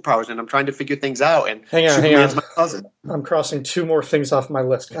with superpowers, and I'm trying to figure things out. And Superman's my cousin. I'm crossing 2 more things off my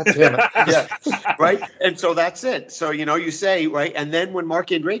list. God damn it. Yeah, right? And so that's it. So, you know, you say, right, and then when Mark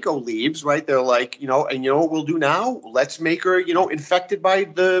Andreyko leaves, right, they're like, you know, and you know what we'll do now? Let's make her, you know, infected by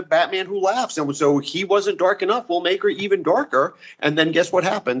the Batman Who Laughs. And so he wasn't dark enough. We'll make her even darker. And then guess what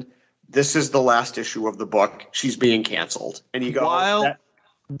happened? This is the last issue of the book. She's being canceled. And you go,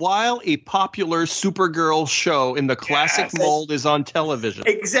 while a popular Supergirl show in the classic mold is on television.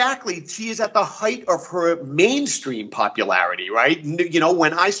 Exactly. She is at the height of her mainstream popularity, right? You know,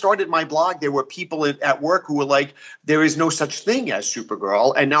 when I started my blog, there were people at work who were like, there is no such thing as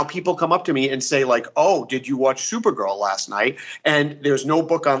Supergirl. And now people come up to me and say like, oh, did you watch Supergirl last night? And there's no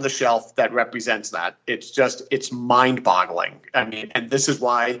book on the shelf that represents that. It's mind-boggling. I mean, and this is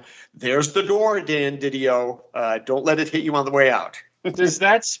why there's the door, Dan Didio. Don't let it hit you on the way out. Does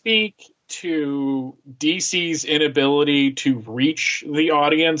that speak to DC's inability to reach the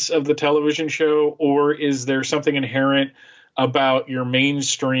audience of the television show, or is there something inherent about your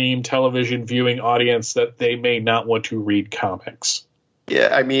mainstream television viewing audience that they may not want to read comics? Yeah,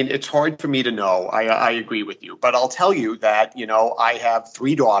 I mean, it's hard for me to know. I agree with you. But I'll tell you that, you know, I have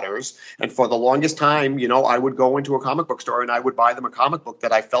 3 daughters. And for the longest time, you know, I would go into a comic book store and I would buy them a comic book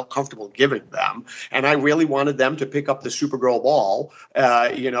that I felt comfortable giving them. And I really wanted them to pick up the Supergirl ball,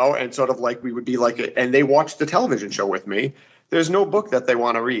 you know, and sort of like we would be like, and they watched the television show with me. There's no book that they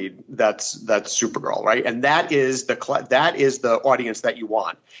want to read that's Supergirl, right? And that is the audience that you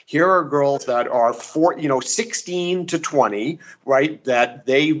want. Here are girls that are 16 to 20, right? That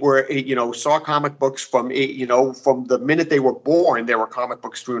they were, you know, saw comic books from, you know, from the minute they were born. There were comic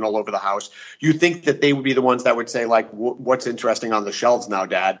books strewn all over the house. You think that they would be the ones that would say like, what's interesting on the shelves now,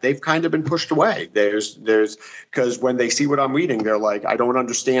 Dad? They've kind of been pushed away. There's because when they see what I'm reading, they're like, I don't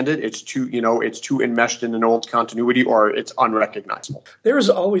understand it. It's too enmeshed in an old continuity, or it's unrecognizable. There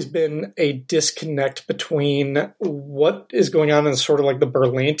has always been a disconnect between what is going on in sort of like the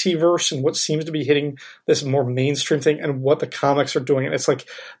Berlanti-verse and what seems to be hitting this more mainstream thing and what the comics are doing. And it's like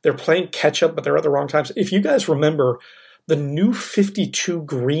they're playing catch up, but they're at the wrong times. If you guys remember the New 52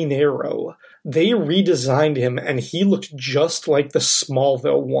 Green Arrow, they redesigned him and he looked just like the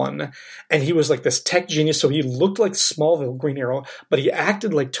Smallville one. And he was like this tech genius. So he looked like Smallville Green Arrow, but he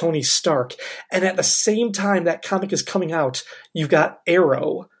acted like Tony Stark. And at the same time that comic is coming out, you've got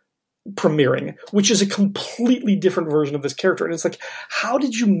Arrow premiering, which is a completely different version of this character. And it's like, how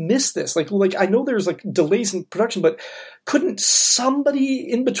did you miss this? Like I know there's like delays in production, but couldn't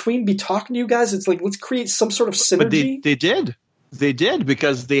somebody in between be talking to you guys? It's like, let's create some sort of synergy. But they did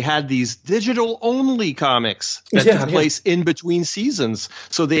because they had these digital only comics that took place in between seasons.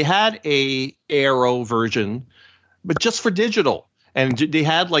 So they had a Arrow version, but just for digital. And they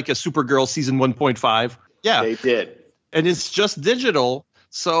had like a Supergirl season 1.5. Yeah, they did. And it's just digital.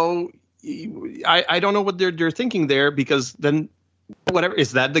 So I don't know what they're thinking there, because then whatever,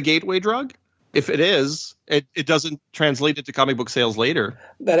 is that the gateway drug? If it is, it doesn't translate into comic book sales later.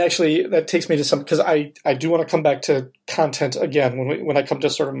 That takes me to some, because I do want to come back to content again when I come to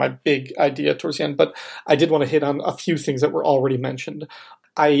sort of my big idea towards the end, but I did want to hit on a few things that were already mentioned.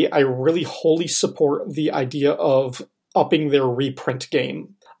 I really wholly support the idea of upping their reprint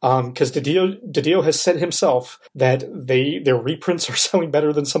game. Because Didio has said himself that their reprints are selling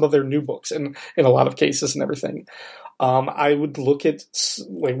better than some of their new books in a lot of cases and everything. I would look at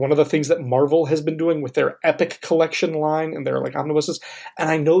like one of the things that Marvel has been doing with their Epic Collection line and their like omnibuses.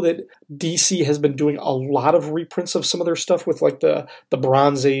 And I know that DC has been doing a lot of reprints of some of their stuff with like the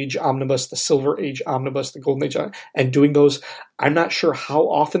Bronze Age omnibus, the Silver Age omnibus, the Golden Age, and doing those. I'm not sure how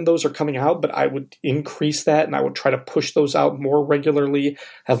often those are coming out, but I would increase that and I would try to push those out more regularly,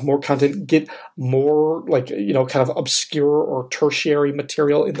 have more content, get more like, you know, kind of obscure or tertiary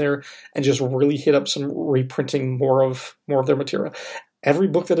material in there, and just really hit up some reprinting more of their material. Every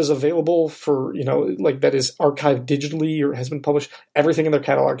book that is available for, you know, like that is archived digitally or has been published, everything in their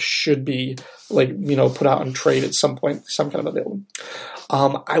catalog should be like, you know, put out on trade at some point, some kind of available.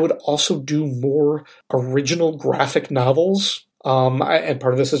 I would also do more original graphic novels. And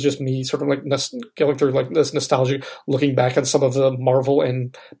part of this is just me sort of like going through like this nostalgia, looking back on some of the Marvel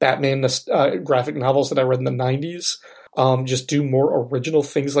and Batman graphic novels that I read in the 90s. Just do more original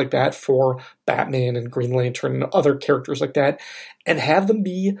things like that for Batman and Green Lantern and other characters like that, and have them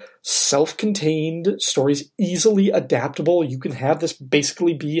be self-contained stories, easily adaptable. You can have this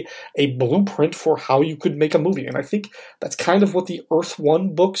basically be a blueprint for how you could make a movie. And I think that's kind of what the Earth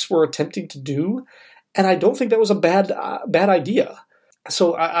One books were attempting to do. And I don't think that was a bad idea.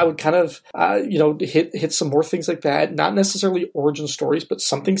 So I would kind of, hit some more things like that. Not necessarily origin stories, but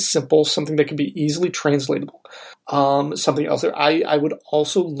something simple, something that can be easily translatable. Something else there. I would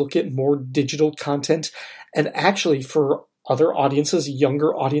also look at more digital content, and actually for other audiences,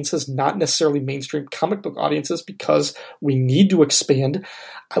 younger audiences, not necessarily mainstream comic book audiences, because we need to expand.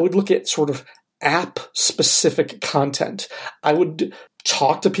 I would look at sort of app-specific content. I would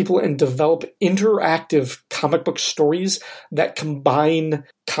talk to people and develop interactive comic book stories that combine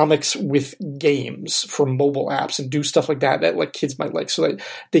comics with games for mobile apps and do stuff like that like kids might like, so that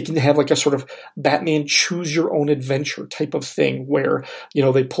they can have like a sort of Batman choose your own adventure type of thing where,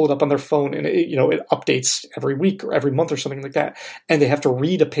 they pull it up on their phone and it updates every week or every month or something like that. And they have to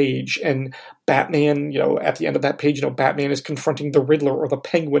read a page, and Batman, at the end of that page, Batman is confronting the Riddler or the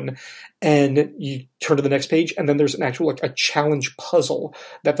Penguin, and you turn to the next page and then there's an actual a challenge puzzle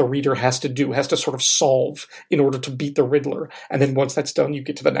that the reader has to sort of solve in order to beat the Riddler. And then once that's done, you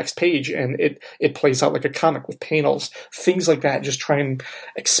get to the next page and it plays out like a comic with panels, things like that. Just try and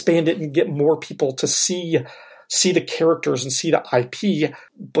expand it and get more people to see the characters and see the IP,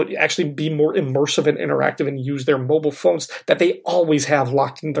 but actually be more immersive and interactive and use their mobile phones that they always have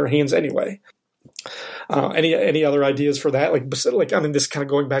locked in their hands anyway. Any other ideas for that? This kind of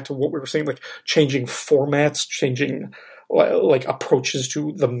going back to what we were saying, like changing formats, changing like approaches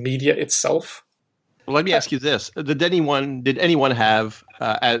to the media itself. Well, let me ask you this: Did anyone have,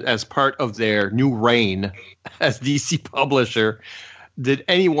 as part of their new reign as DC publisher, did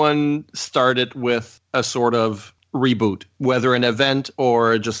anyone start it with a sort of reboot, whether an event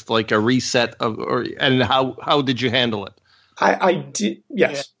or just like a reset and how did you handle it? I did,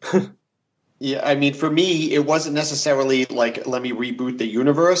 yes. Yeah. Yeah, I mean, for me, it wasn't necessarily like, let me reboot the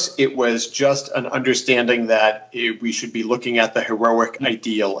universe. It was just an understanding that we should be looking at the heroic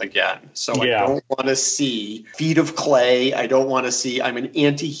ideal again. So I don't want to see feet of clay. I don't want to see I'm an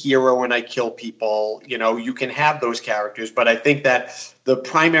anti-hero and I kill people. You can have those characters, but I think that the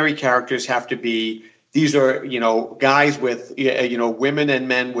primary characters have to be, these are, guys with, women and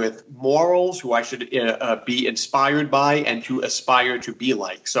men with morals who I should be inspired by and to aspire to be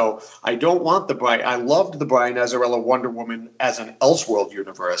like. So I don't want I loved the Brian Azzarello Wonder Woman as an Elseworld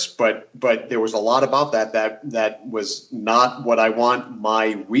universe, but there was a lot about that was not what I want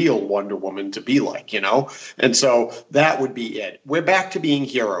my real Wonder Woman to be like, And so that would be it. We're back to being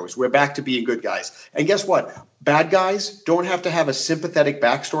heroes. We're back to being good guys. And guess what? Bad guys don't have to have a sympathetic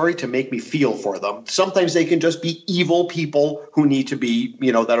backstory to make me feel for them. Sometimes they can just be evil people who need to be,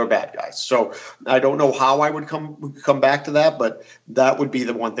 that are bad guys. So I don't know how I would come back to that, but that would be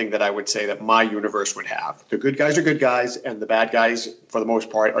the one thing that I would say that my universe would have. The good guys are good guys, and the bad guys, for the most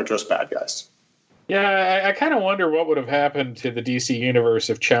part, are just bad guys. Yeah, I kind of wonder what would have happened to the DC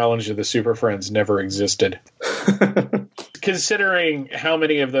universe if Challenge of the Super Friends never existed. Considering how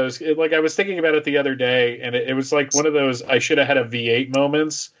many of those, like I was thinking about it the other day, and it was like one of those I should have had a V8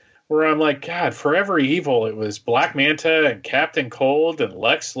 moments where I'm like, God, Forever Evil, it was Black Manta and Captain Cold and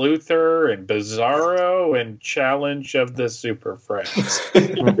Lex Luthor and Bizarro and Challenge of the Super Friends.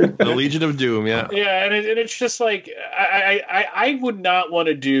 The Legion of Doom, yeah. Yeah, and it's just like, I would not want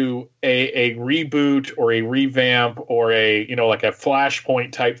to do a reboot or a revamp or a, like a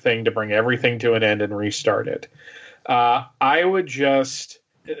Flashpoint type thing to bring everything to an end and restart it. I would just,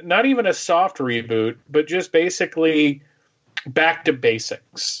 not even a soft reboot, but just basically back to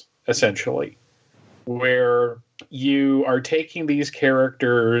basics, essentially, where you are taking these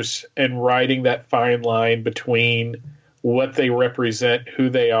characters and riding that fine line between what they represent, who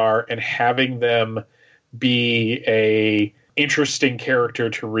they are, and having them be a interesting character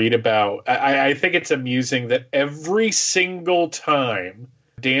to read about. I think it's amusing that every single time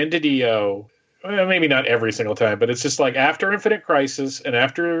Dan DiDio, well, maybe not every single time, but it's just like after Infinite Crisis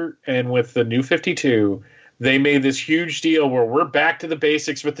and with the New 52, they made this huge deal where we're back to the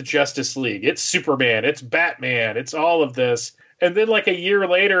basics with the Justice League. It's Superman, it's Batman, it's all of this. And then like a year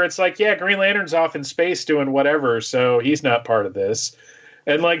later, it's like, yeah, Green Lantern's off in space doing whatever, so he's not part of this.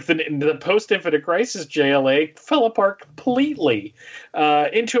 And like the post-Infinite Crisis JLA fell apart completely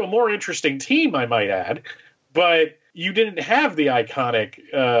into a more interesting team, I might add. But you didn't have the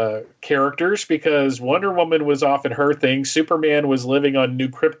iconic characters because Wonder Woman was off in her thing, Superman was living on New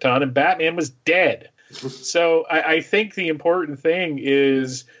Krypton, and Batman was dead. So I think the important thing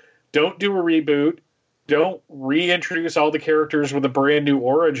is don't do a reboot. don't reintroduce all the characters with a brand new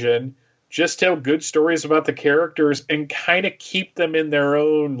origin. Just tell good stories about the characters and kind of keep them in their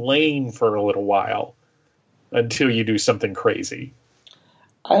own lane for a little while until you do something crazy.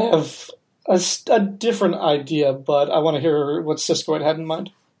 I have a different idea, but I want to hear what Siskoid had in mind.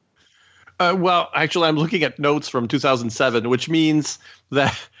 Well, actually, I'm looking at notes from 2007, which means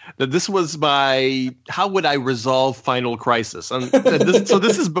that this was my how would I resolve Final Crisis? So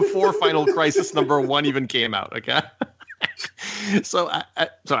this is before Final Crisis #1 even came out. Okay, so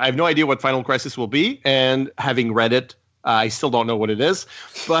I have no idea what Final Crisis will be, and having read it, I still don't know what it is.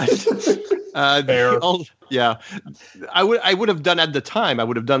 But yeah, I would have done at the time. I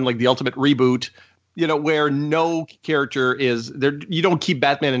would have done like the ultimate reboot. Where no character is there. You don't keep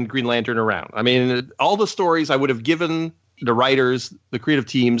Batman and Green Lantern around. I mean, all the stories I would have given the writers, the creative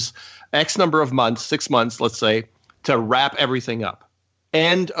teams, X number of months, 6 months, let's say, to wrap everything up.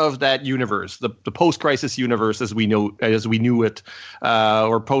 End of that universe, the post-crisis universe as we knew it,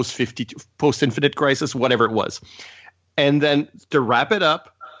 or post-Infinite Crisis, whatever it was. And then to wrap it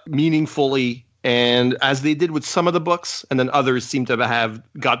up meaningfully, and as they did with some of the books, and then others seem to have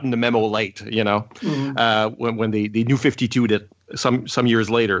gotten the memo late, when they New 52'd it some years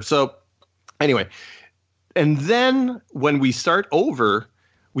later. So anyway, and then when we start over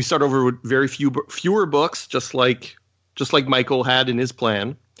with very fewer books, just like Michael had in his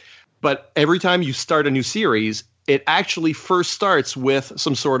plan. But every time you start a new series, it actually first starts with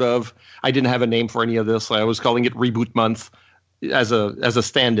some sort of, I didn't have a name for any of this. I was calling it Reboot Month as a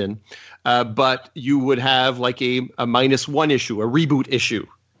stand-in. But you would have like a -1 issue, a reboot issue,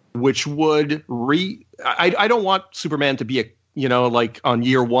 which would I don't want Superman to be like on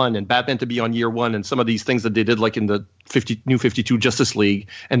year one and Batman to be on year one and some of these things that they did like in the New 52 Justice League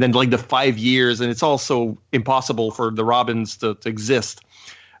and then like the 5 years, and it's also impossible for the Robins to exist,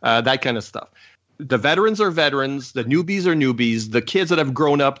 that kind of stuff. The veterans are veterans, the newbies are newbies, the kids that have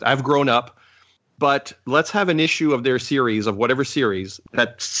grown up. But let's have an issue of their series, of whatever series,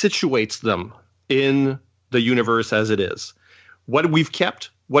 that situates them in the universe as it is. What we've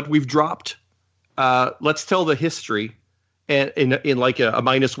kept, what we've dropped. Let's tell the history in like a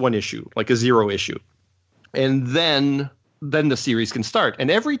 -1 issue, like a 0 issue. And then the series can start.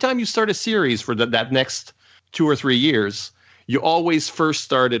 And every time you start a series for that next 2 or 3 years, you always first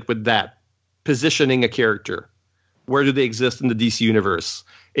start it with that, positioning a character. Where do they exist in the DC universe?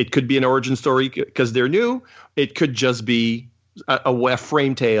 It could be an origin story because they're new. It could just be a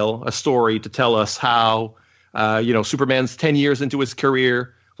frame tale, a story to tell us how, Superman's 10 years into his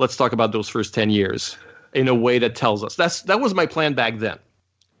career. Let's talk about those first 10 years in a way that tells us. That was my plan back then.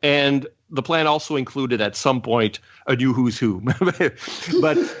 And the plan also included at some point a new Who's Who.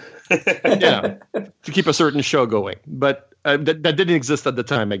 But, to keep a certain show going. But that didn't exist at the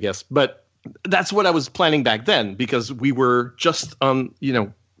time, I guess. But that's what I was planning back then, because we were just on,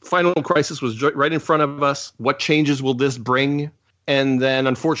 Final Crisis was right in front of us. What changes will this bring? And then,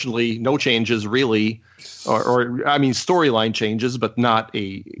 unfortunately, no changes really, or I mean, storyline changes, but not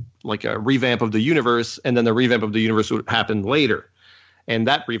a revamp of the universe. And then the revamp of the universe would happen later. And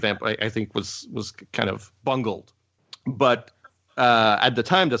that revamp, I think, was kind of bungled. But at the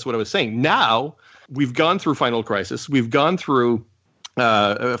time, that's what I was saying. Now, we've gone through Final Crisis. We've gone through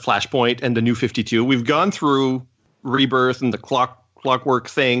Flashpoint and the New 52. We've gone through Rebirth and the Clockwork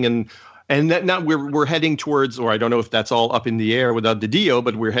thing, and that now we're heading towards, or I don't know if that's all up in the air without the Dio,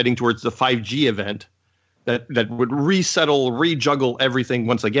 but we're heading towards the 5G event that would rejuggle everything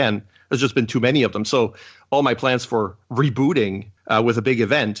once again. There's just been too many of them. So all my plans for rebooting with a big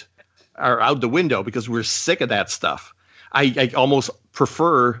event are out the window because we're sick of that stuff. I almost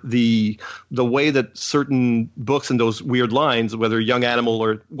prefer the way that certain books and those weird lines, whether Young Animal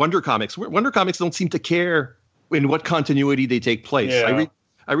or Wonder Comics don't seem to care in what continuity they take place. Yeah.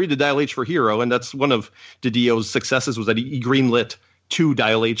 I read the Dial H for Hero, and that's one of Didio's successes was that he greenlit 2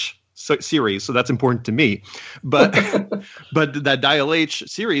 Dial H series, so that's important to me. But but that Dial H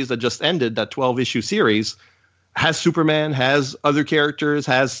series that just ended, that 12-issue series, has Superman, has other characters,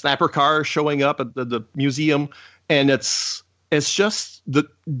 has Snapper Carr showing up at the museum. And it's just the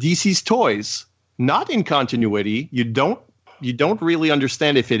DC's toys, not in continuity. You don't really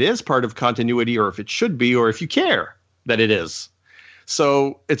understand if it is part of continuity or if it should be or if you care that it is.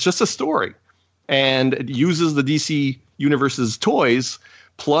 So it's just a story. And it uses the DC universe's toys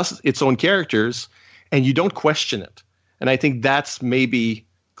plus its own characters, and you don't question it. And I think that's maybe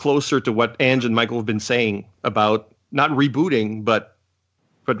closer to what Ange and Michael have been saying about not rebooting, but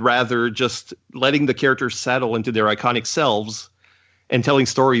rather just letting the characters settle into their iconic selves and telling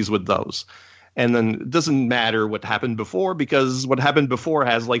stories with those. And then it doesn't matter what happened before, because what happened before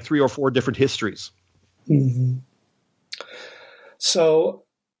has like 3 or 4 different histories. Mm-hmm. So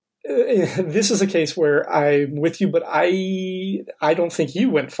this is a case where I'm with you, but I don't think you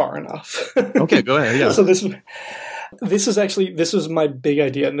went far enough. Okay, go ahead. Yeah. So this was my big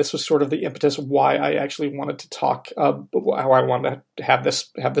idea, and this was sort of the impetus of why I actually wanted to talk, how I wanted to have this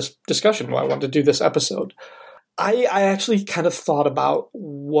discussion, why I wanted to do this episode. I actually kind of thought about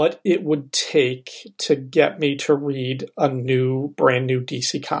what it would take to get me to read a brand new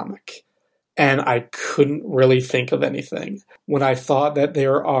DC comic. And I couldn't really think of anything. When I thought that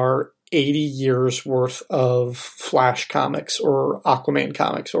there are 80 years worth of Flash comics or Aquaman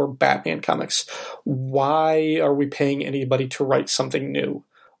comics or Batman comics, why are we paying anybody to write something new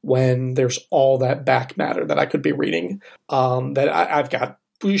when there's all that back matter that I could be reading? I've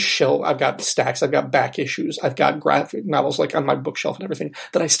got stacks, I've got back issues, I've got graphic novels like on my bookshelf and everything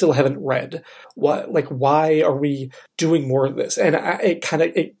that I still haven't read. Why are we doing more of this? And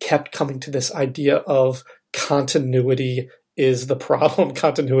it kept coming to this idea of continuity is the problem.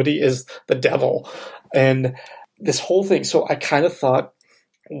 Continuity is the devil. And this whole thing. So I kind of thought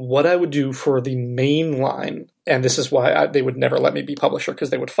what I would do for the main line, and this is why they would never let me be publisher because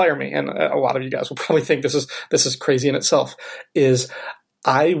they would fire me. And a lot of you guys will probably think this is crazy in itself, is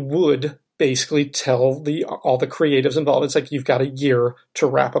I would basically tell all the creatives involved, it's like, you've got a year to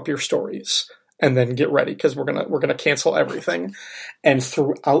wrap up your stories and then get ready because we're gonna cancel everything. And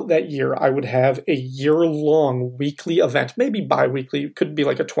throughout that year, I would have a year-long weekly event, maybe bi-weekly, could be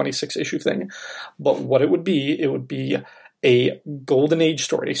like a 26-issue thing. But what it would be a Golden Age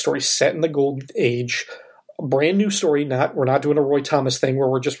story, a story set in the Golden Age, a brand new story. We're not doing a Roy Thomas thing where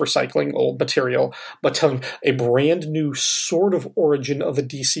we're just recycling old material, but telling a brand new sort of origin of the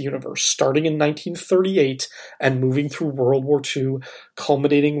DC universe, starting in 1938 and moving through World War II,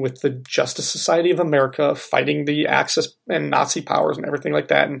 culminating with the Justice Society of America fighting the Axis and Nazi powers and everything like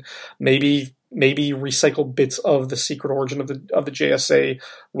that, and maybe recycle bits of the secret origin of the JSA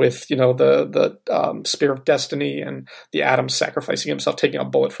with, the Spear of Destiny and the Atom sacrificing himself, taking a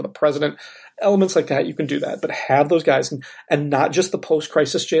bullet for the president. Elements like that, you can do that, but have those guys and not just the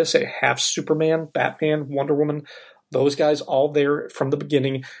post-crisis JSA. Have Superman, Batman, Wonder Woman, those guys all there from the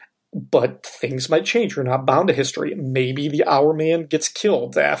beginning. But things might change. You're not bound to history. Maybe the Hour Man gets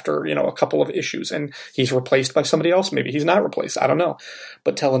killed after, a couple of issues and he's replaced by somebody else. Maybe he's not replaced. I don't know.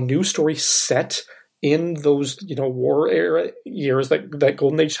 But tell a new story set in those, war era years, that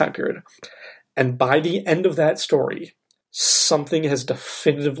Golden Age time period. And by the end of that story, something has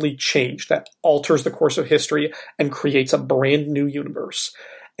definitively changed that alters the course of history and creates a brand new universe.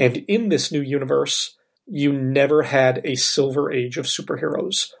 And in this new universe, you never had a Silver Age of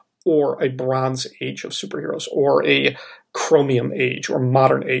superheroes, or a Bronze Age of superheroes, or a Chromium Age, or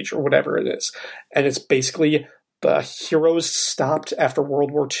Modern Age, or whatever it is. And it's basically the heroes stopped after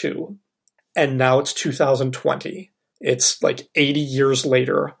World War II, and now it's 2020. It's like 80 years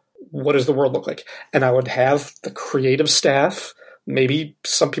later. What does the world look like? And I would have the creative staff, maybe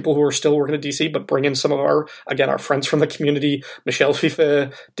some people who are still working at DC, but bring in some of our friends from the community, Michel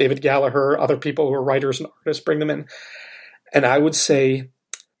Fife, David Gallagher, other people who are writers and artists, bring them in. And I would say,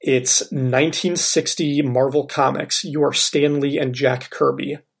 it's 1960 Marvel Comics. You are Stan Lee and Jack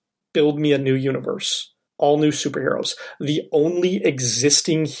Kirby. Build me a new universe. All new superheroes. The only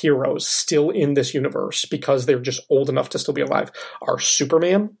existing heroes still in this universe, because they're just old enough to still be alive, are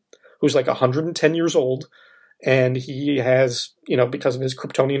Superman, who's like 110 years old, and he has, because of his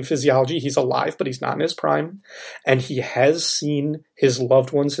Kryptonian physiology, he's alive, but he's not in his prime. And he has seen his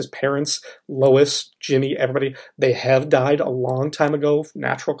loved ones, his parents, Lois, Jimmy, everybody, they have died a long time ago,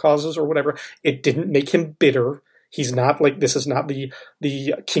 natural causes or whatever. It didn't make him bitter. He's not like, this is not the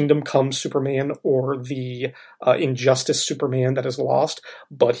Kingdom Come Superman or the Injustice Superman that is lost,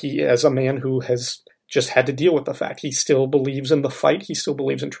 but he is a man who has just had to deal with the fact he still believes in the fight. He still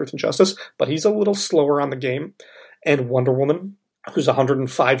believes in truth and justice, but he's a little slower on the game. And Wonder Woman, who's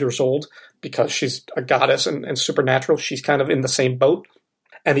 105 years old, because she's a goddess and supernatural, she's kind of in the same boat.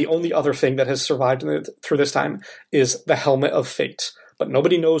 And the only other thing that has survived through this time is the Helmet of Fate. But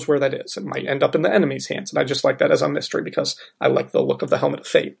nobody knows where that is. It might end up in the enemy's hands. And I just like that as a mystery because I like the look of the Helmet of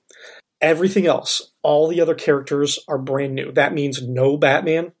Fate. Everything else, all the other characters are brand new. That means no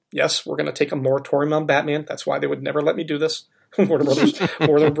Batman. Yes, we're going to take a moratorium on Batman. That's why they would never let me do this.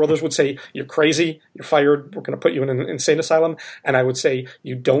 Warner Brothers would say, you're crazy, you're fired, we're going to put you in an insane asylum. And I would say,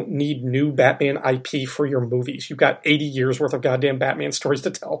 you don't need new Batman IP for your movies. You've got 80 years worth of goddamn Batman stories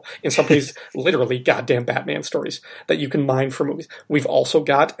to tell. In some cases, literally goddamn Batman stories that you can mine for movies. We've also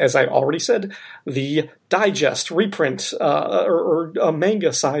got, as I already said, the digest, reprint, or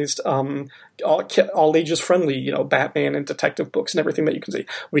manga-sized all ages friendly, you know, Batman and detective books and everything that you can see.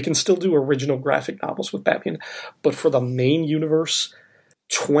 We can still do original graphic novels with Batman, but for the main universe,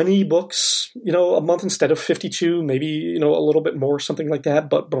 20 books, you know, a month instead of 52, maybe, you know, a little bit more, something like that,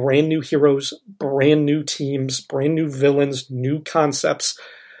 but brand new heroes, brand new teams, brand new villains, new concepts.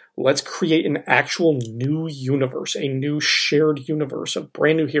 Let's create an actual new universe, a new shared universe of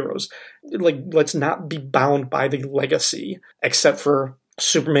brand new heroes. Like, let's not be bound by the legacy, except for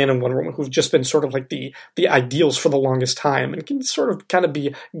Superman and Wonder Woman, who've just been sort of like the ideals for the longest time and can sort of kind of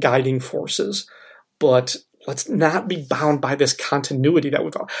be guiding forces. But let's not be bound by this continuity that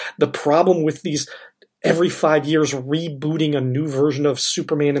we've got. The problem with these every 5 years rebooting a new version of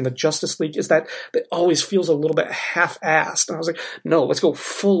Superman and the Justice League is that it always feels a little bit half-assed. And I was like, no, let's go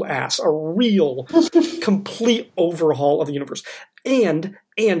full ass, a real, complete overhaul of the universe. And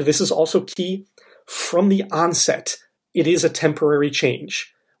this is also key, from the onset, it is a temporary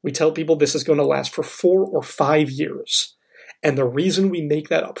change. We tell people this is going to last for 4 or 5 years. And the reason we make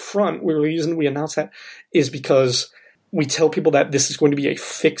that up front, the reason we announce that, is because we tell people that this is going to be a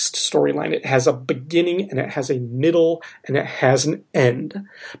fixed storyline. It has a beginning, and it has a middle, and it has an end.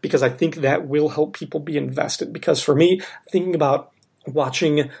 Because I think that will help people be invested. Because for me, thinking about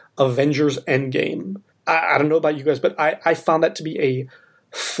watching Avengers Endgame, I don't know about you guys, but I found that to be a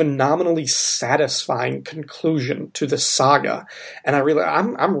phenomenally satisfying conclusion to the saga. And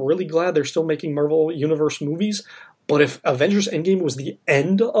I'm really glad they're still making Marvel Universe movies. But if Avengers Endgame was the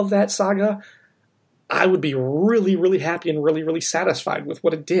end of that saga, I would be really, really happy and really, really satisfied with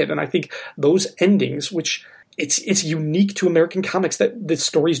what it did. And I think those endings, which it's unique to American comics that the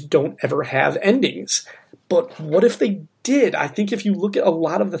stories don't ever have endings. But what if they did? I think if you look at a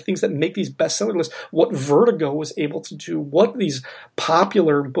lot of the things that make these bestseller lists, what Vertigo was able to do, what these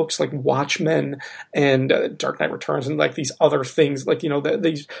popular books like Watchmen and Dark Knight Returns and like these other things, like, you know,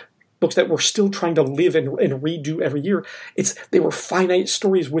 these books that we're still trying to live and redo every year, they were finite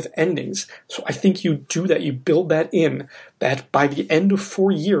stories with endings. So I think you do that. You build that in, that by the end of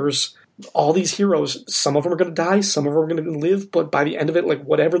 4 years, all these heroes, some of them are going to die, some of them are going to live, but by the end of it, like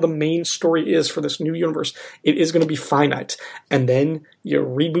whatever the main story is for this new universe, it is going to be finite. And then you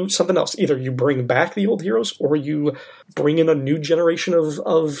reboot something else. Either you bring back the old heroes, or you bring in a new generation of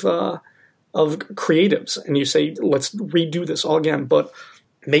creatives, and you say, let's redo this all again. But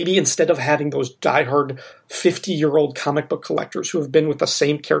maybe instead of having those diehard 50-year-old comic book collectors who have been with the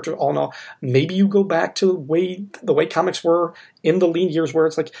same character all in all, maybe you go back to the way comics were in the lean years, where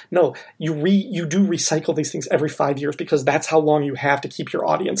it's like, no, you do recycle these things every 5 years, because that's how long you have to keep your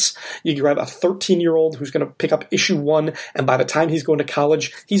audience. You grab a 13-year-old who's going to pick up issue 1, and by the time he's going to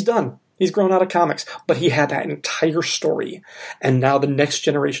college, he's done. He's grown out of comics, but he had that entire story. And now the next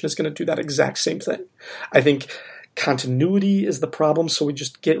generation is going to do that exact same thing. I think continuity is the problem, so we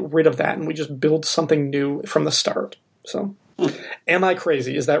just get rid of that and we just build something new from the start. So, am I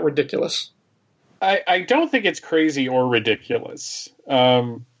crazy? Is that ridiculous? I don't think it's crazy or ridiculous.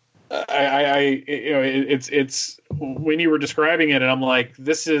 It's when you were describing it, and I'm like,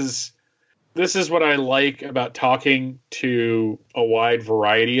 this is what I like about talking to a wide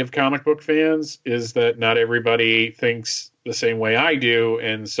variety of comic book fans, is that not everybody thinks the same way I do,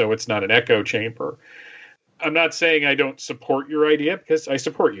 and so it's not an echo chamber. I'm not saying I don't support your idea, because I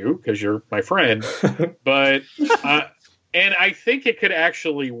support you because you're my friend, but and I think it could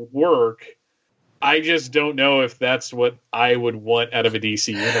actually work. I just don't know if that's what I would want out of a DC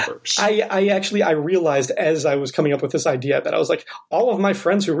universe. I realized as I was coming up with this idea that I was like, all of my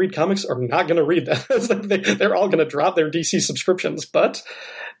friends who read comics are not going to read that. They're all going to drop their DC subscriptions. But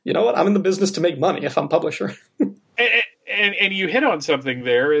you know what? I'm in the business to make money if I'm publisher. and you hit on something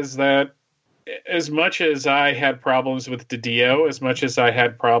there, is that as much as I had problems with DiDio, as much as I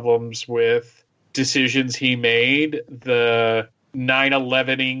had problems with decisions he made, the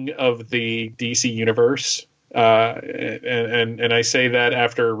 9/11ing of the DC universe, and I say that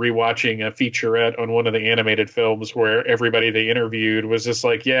after rewatching a featurette on one of the animated films where everybody they interviewed was just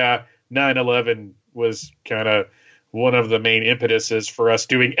like, yeah, 9/11 was kind of one of the main impetuses for us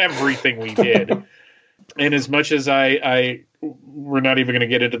doing everything we did. And as much as we're not even going to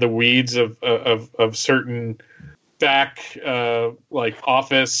get into the weeds of certain back like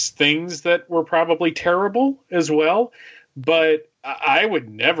office things that were probably terrible as well, but I would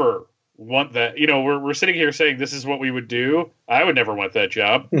never want that. You know, we're sitting here saying this is what we would do. I would never want that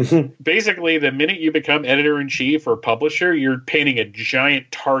job. Mm-hmm. Basically, the minute you become editor-in-chief or publisher, you're painting a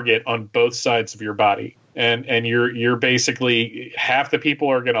giant target on both sides of your body. And you're basically, half the people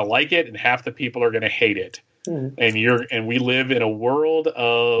are going to like it and half the people are going to hate it. Mm. And we live in a world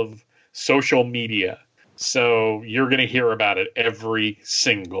of social media. So you're going to hear about it every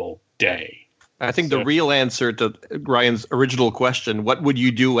single day. I think the real answer to Ryan's original question, what would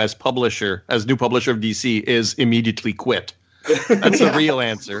you do as new publisher of DC, is immediately quit. That's the real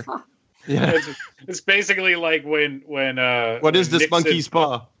answer. Yeah. It's basically like when what is this monkey's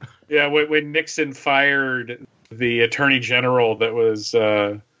paw? Yeah, when Nixon fired the attorney general, that was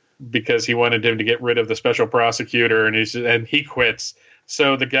because he wanted him to get rid of the special prosecutor, and he quits.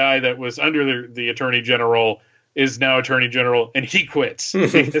 So the guy that was under the attorney general is now attorney general, and he quits.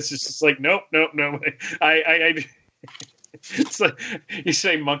 It's just like, nope. I it's like you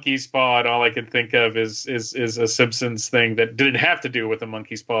say monkey's paw, and all I can think of is a Simpsons thing that didn't have to do with the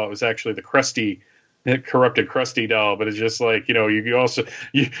monkey's paw. It was actually the corrupted Krusty doll. But it's just like, you're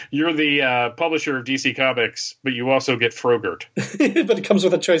the publisher of DC Comics, but you also get Frogurt. But it comes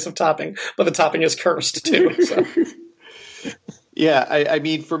with a choice of topping, but the topping is cursed too. So. Yeah, I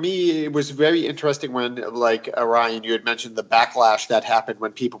mean, for me, it was very interesting when, like, Ryan, you had mentioned the backlash that happened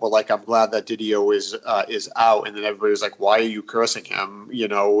when people were like, I'm glad that Didio is out. And then everybody was like, why are you cursing him?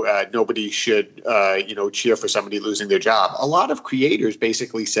 Nobody should, cheer for somebody losing their job. A lot of creators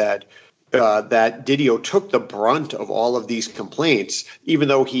basically said that Didio took the brunt of all of these complaints, even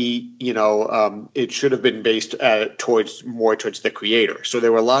though he, it should have been based towards the creator. So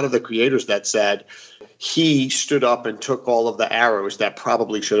there were a lot of the creators that said, he stood up and took all of the arrows that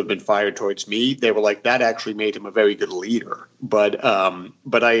probably should have been fired towards me. They were like, that actually made him a very good leader. But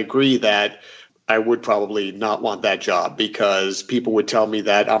I agree that I would probably not want that job, because people would tell me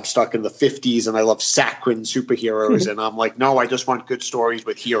that I'm stuck in the 50s and I love saccharine superheroes. And I'm like, no, I just want good stories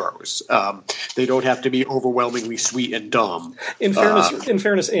with heroes. They don't have to be overwhelmingly sweet and dumb. In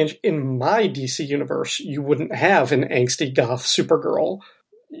fairness, Ange, in my DC universe, you wouldn't have an angsty goth Supergirl,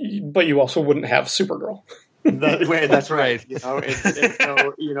 but you also wouldn't have Supergirl. That's right.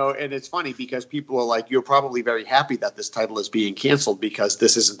 And it's funny because people are like, you're probably very happy that this title is being canceled because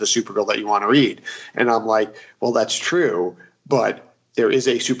this isn't the Supergirl that you want to read. And I'm like, well, that's true, but there is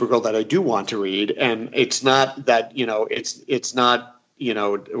a Supergirl that I do want to read, and it's not that, it's not,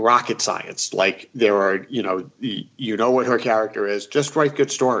 rocket science. Like, there are, what her character is. Just write good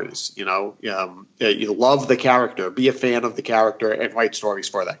stories. You love the character, be a fan of the character, and write stories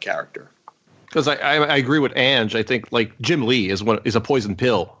for that character. Because I agree with Ange. I think, like, Jim Lee is a poison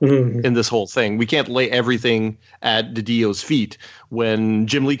pill in this whole thing. We can't lay everything at Didio's feet. When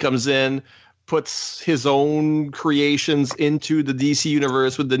Jim Lee comes in, puts his own creations into the DC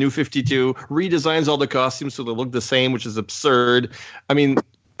universe with the New 52, redesigns all the costumes so they look the same, which is absurd. I mean,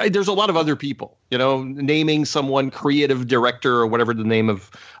 there's a lot of other people, naming someone creative director or whatever the name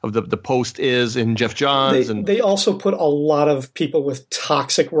of the post is in Jeff Johns. They also put a lot of people with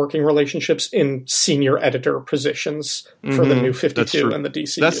toxic working relationships in senior editor positions for the New 52 and the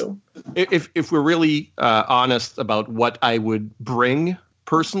DCU. If we're really honest about what I would bring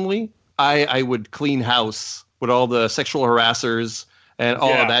personally, I would clean house with all the sexual harassers and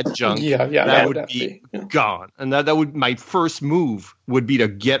all of that junk. That would be gone. And that would, my first move would be to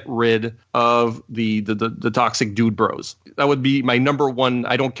get rid of the toxic dude bros. That would be my number one.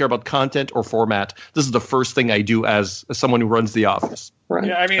 I don't care about content or format. This is the first thing I do as someone who runs the office. Right.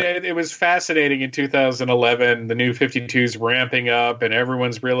 Yeah, I mean, it was fascinating in 2011. The New 52's ramping up, and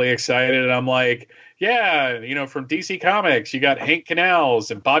everyone's really excited. And I'm like, from DC Comics, you got Hank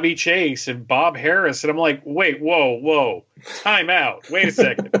Canals and Bobby Chase and Bob Harris. And I'm like, wait, whoa, time out. Wait a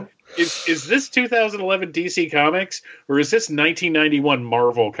second. Is this 2011 DC Comics, or is this 1991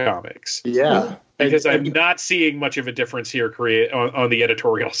 Marvel Comics? Yeah. Because I'm not seeing much of a difference here on the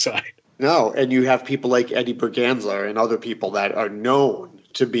editorial side. No, and you have people like Eddie Berganza and other people that are known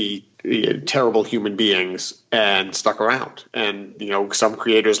to be terrible human beings and stuck around. And, some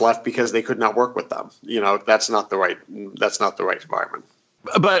creators left because they could not work with them. That's not the right environment.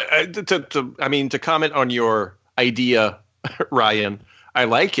 But to comment on your idea, Ryan, I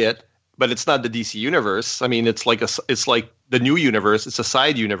like it, but it's not the DC universe. I mean, it's like the new universe. It's a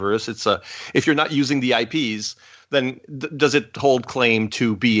side universe. If you're not using the IPs, then does it hold claim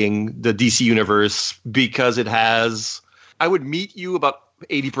to being the DC universe because it has? I would meet you about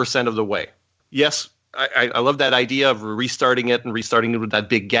 80% of the way. Yes, I love that idea of restarting it with that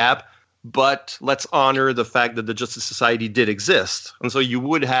big gap. But let's honor the fact that the Justice Society did exist. And so you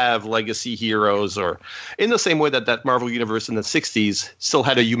would have legacy heroes, or in the same way that Marvel universe in the 60s still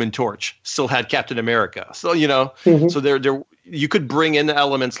had a Human Torch, still had Captain America. So, so there you could bring in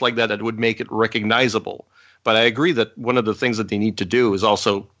elements like that would make it recognizable. But I agree that one of the things that they need to do is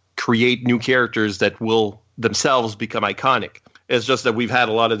also create new characters that will themselves become iconic. It's just that we've had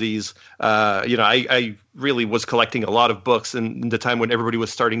a lot of these, I really was collecting a lot of books in the time when everybody was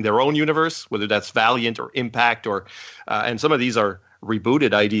starting their own universe, whether that's Valiant or Impact and some of these are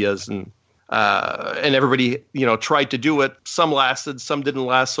rebooted ideas. And and everybody, tried to do it. Some lasted, some didn't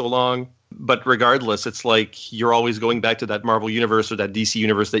last so long. But regardless, it's like you're always going back to that Marvel universe or that DC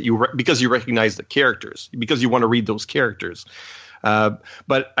universe that because you recognize the characters, because you want to read those characters.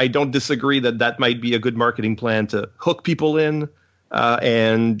 But I don't disagree that might be a good marketing plan to hook people in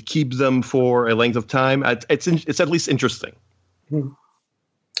and keep them for a length of time. It's at least interesting.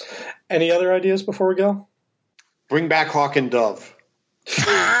 Any other ideas before we go? Bring back Hawk and Dove.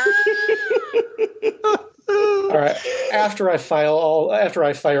 All right. After I fire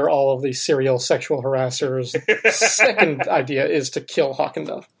all of these serial sexual harassers, second idea is to kill Hawk and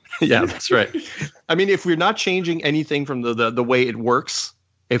Dove. Yeah, that's right. I mean, if we're not changing anything from the way it works,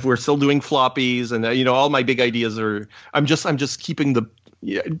 if we're still doing floppies and all my big ideas are, I'm just keeping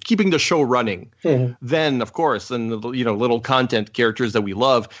the show running. Mm-hmm. Then of course, and little content characters that we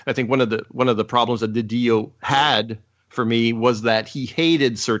love. I think one of the problems that DiDio had for me was that he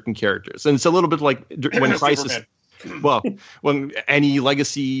hated certain characters, and it's a little bit like when Crisis. Well, when any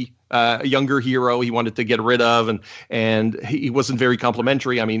legacy younger hero he wanted to get rid of, and he wasn't very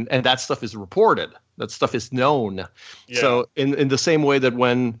complimentary. I mean, and that stuff is reported. That stuff is known. Yeah. So in the same way that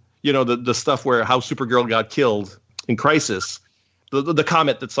when the stuff where how Supergirl got killed in Crisis, the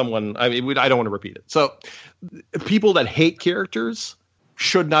comment that someone, I don't want to repeat it. So people that hate characters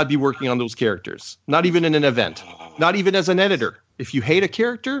should not be working on those characters. Not even in an event. Not even as an editor. If you hate a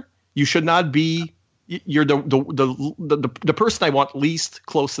character, you should not be. You're the person I want least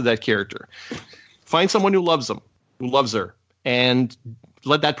close to that character. Find someone who loves her, and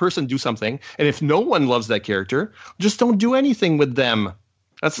let that person do something. And if no one loves that character, just don't do anything with them.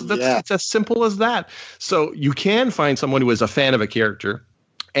 It's as simple as that. So you can find someone who is a fan of a character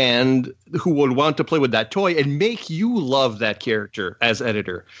and who would want to play with that toy and make you love that character as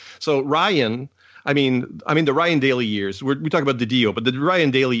editor. So Ryan. I mean, the Ryan Daly years. We talk about DiDio, but the Ryan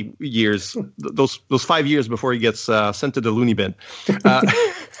Daly years, those 5 years before he gets sent to the loony bin,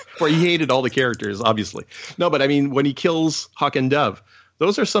 where he hated all the characters, obviously. No, but I mean, when he kills Hawk and Dove,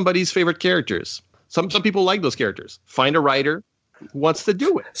 those are somebody's favorite characters. Some people like those characters. Find a writer who wants to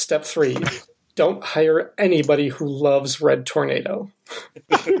do it. Step 3. Don't hire anybody who loves Red Tornado.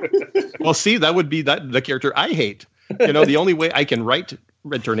 Well, see, that would be the character I hate. The only way I can write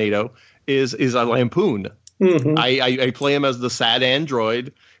Red Tornado is a lampoon. Mm-hmm. I play him as the sad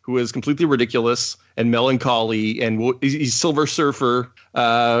android who is completely ridiculous and melancholy, and he's Silver Surfer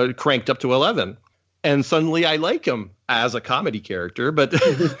cranked up to 11. And suddenly I like him as a comedy character, but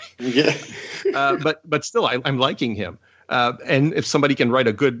but still I'm liking him. And if somebody can write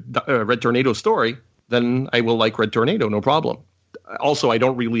a good Red Tornado story, then I will like Red Tornado, no problem. Also, I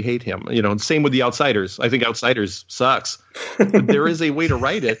don't really hate him. Same with The Outsiders. I think Outsiders sucks. But there is a way to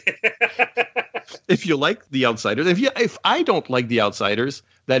write it. If you like The Outsiders, if I don't like The Outsiders,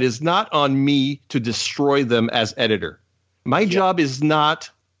 that is not on me to destroy them as editor. My job is not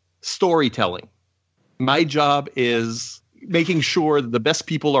storytelling. My job is making sure that the best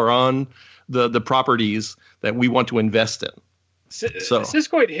people are on the properties that we want to invest in.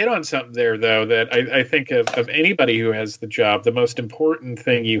 Siskoid hit on something there, though, that I think of anybody who has the job, the most important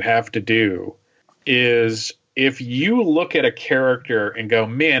thing you have to do is if you look at a character and go,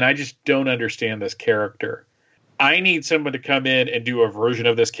 man, I just don't understand this character. I need someone to come in and do a version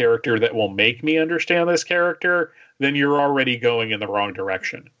of this character that will make me understand this character, then you're already going in the wrong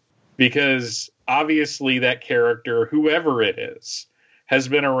direction. Because obviously that character, whoever it is, has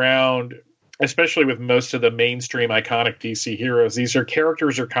been around. Especially with most of the mainstream iconic DC heroes, these are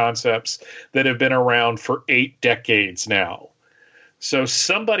characters or concepts that have been around for 8 decades now. So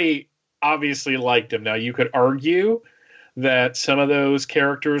somebody obviously liked him. Now, you could argue that some of those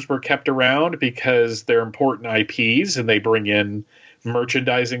characters were kept around because they're important IPs and they bring in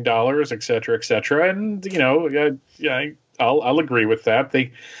merchandising dollars, et cetera, et cetera. And, I'll agree with that.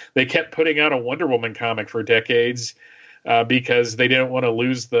 They kept putting out a Wonder Woman comic for decades because they didn't want to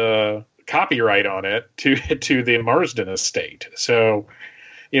lose the copyright on it to the Marsden estate. So,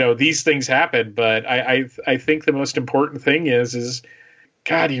 these things happen, but I think the most important thing is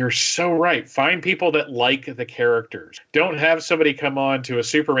God, you're so right. Find people that like the characters. Don't have somebody come on to a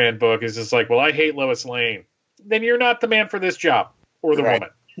Superman book is just like, well, I hate Lois Lane. Then you're not the man for this job or the woman.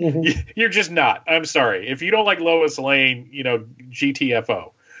 Mm-hmm. You're just not. I'm sorry. If you don't like Lois Lane,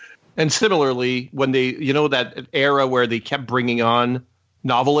 GTFO. And similarly, when they, that era where they kept bringing on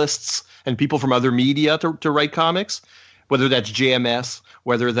novelists and people from other media to write comics, whether that's JMS,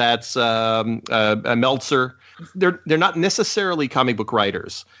 whether that's Meltzer, they're not necessarily comic book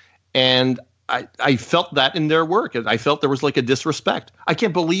writers. And I felt that in their work. I felt there was like a disrespect. I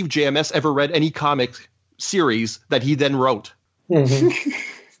can't believe JMS ever read any comic series that he then wrote. Mm-hmm.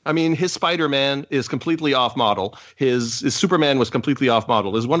 I mean, his Spider-Man is completely off model. His Superman was completely off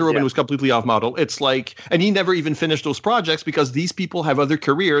model. His Wonder Woman was completely off model. It's like, and he never even finished those projects because these people have other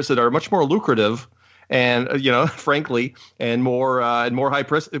careers that are much more lucrative and, frankly, and more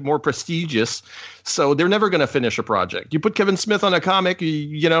more prestigious. So they're never going to finish a project. You put Kevin Smith on a comic,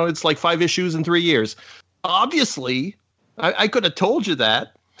 it's like 5 issues in 3 years. Obviously, I could have told you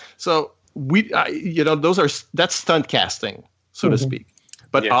that. So that's stunt casting, so to speak.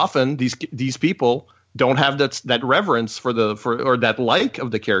 But often these people don't have that reverence for that like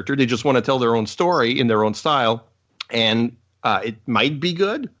of the character. They just want to tell their own story in their own style, and it might be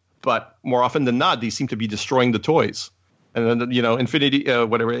good, but more often than not, they seem to be destroying the toys. And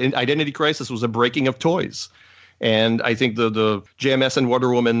then Identity Crisis was a breaking of toys, and I think the JMS and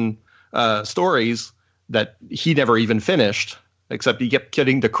Wonder Woman stories that he never even finished, except he kept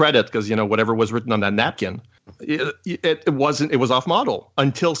getting the credit because whatever was written on that napkin. It was off model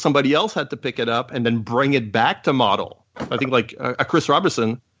until somebody else had to pick it up and then bring it back to model. I think Chris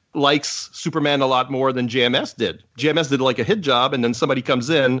Robertson likes Superman a lot more than JMS did. JMS did like a hit job, and then somebody comes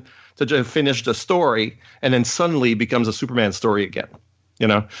in to finish the story, and then suddenly becomes a Superman story again.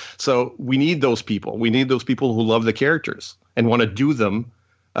 So we need those people. We need those people who love the characters and want to do them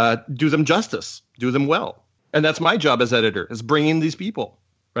justice, do them well. And that's my job as editor, is bring in these people.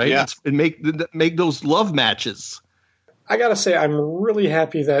 Right? Yeah. And make those love matches. I got to say, I'm really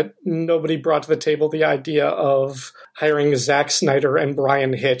happy that nobody brought to the table the idea of hiring Zack Snyder and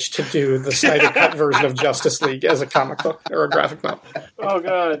Brian Hitch to do the Snyder Cut version of Justice League as a comic book or a graphic novel. Oh,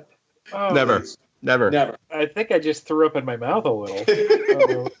 God. Oh, Never. I think I just threw up in my mouth a little.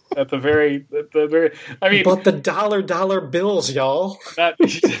 At the very. I mean, but the dollar bills, y'all.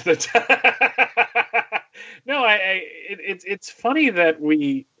 No, it's funny that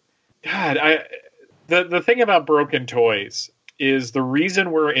the thing about broken toys is the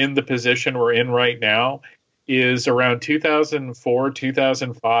reason we're in the position we're in right now is around 2004,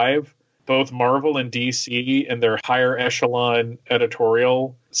 2005, both Marvel and DC and their higher echelon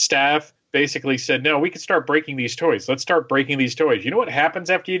editorial staff basically said, no, we can start breaking these toys. Let's start breaking these toys. You know what happens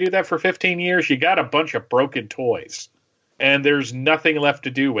after you do that for 15 years? You got a bunch of broken toys, and there's nothing left to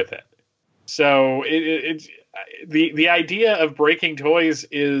do with it. So it's the idea of breaking toys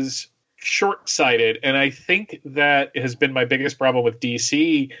is short-sighted, and I think that has been my biggest problem with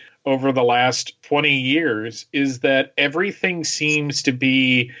DC over the last 20 years, is that everything seems to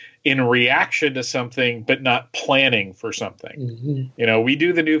be in reaction to something, but not planning for something. Mm-hmm. We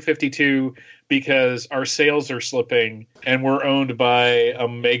do the New 52 because our sales are slipping, and we're owned by a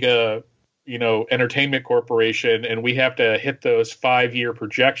mega, entertainment corporation, and we have to hit those 5-year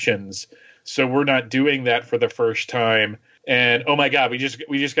projections. So we're not doing that for the first time. And oh my God, we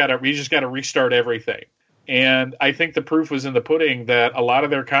just gotta restart everything. And I think the proof was in the pudding that a lot of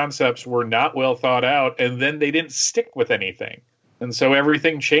their concepts were not well thought out, and then they didn't stick with anything. And so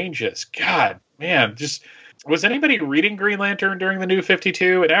everything changes. God, man, was anybody reading Green Lantern during the New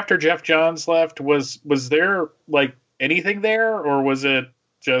 52? And after Jeff Johns left, was there like anything there, or was it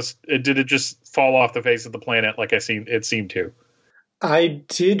did it just fall off the face of the planet like it seemed to? I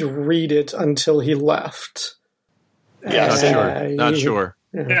did read it until he left. Yeah, not sure.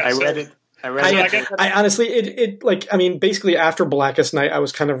 Yeah, I read it. I honestly, basically after Blackest Night, I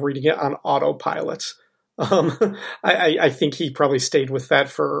was kind of reading it on autopilot. I think he probably stayed with that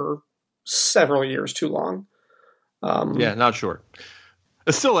for several years too long. Not sure.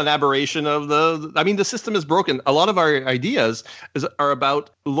 It's still an aberration of the system is broken. A lot of our ideas are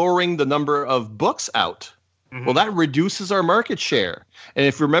about lowering the number of books out. Mm-hmm. Well, that reduces our market share. And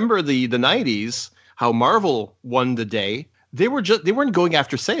if you remember the 90s, how Marvel won the day, they weren't going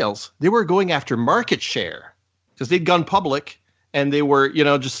after sales. They were going after market share because they'd gone public, and they were,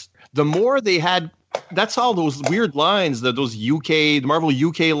 just the more they had. That's all those weird lines, those the Marvel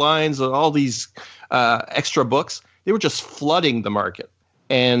UK lines, all these extra books. They were just flooding the market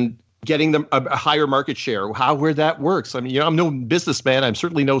and getting them a higher market share. Where that works. I mean, I'm no businessman. I'm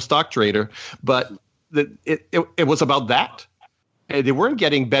certainly no stock trader, but it was about that. They weren't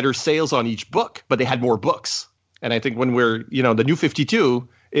getting better sales on each book, but they had more books. And I think when the New 52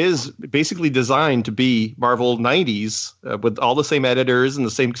 is basically designed to be Marvel 90s with all the same editors and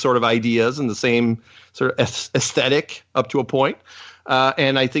the same sort of ideas and the same sort of aesthetic up to a point.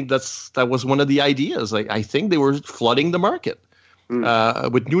 And I think that was one of the ideas. I think they were flooding the market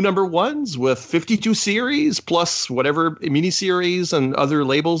with new number ones, with 52 series plus whatever miniseries and other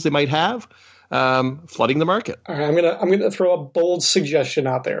labels they might have. Flooding the market. All right, I'm gonna throw a bold suggestion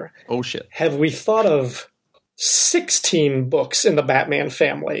out there. Oh shit! Have we thought of 16 books in the Batman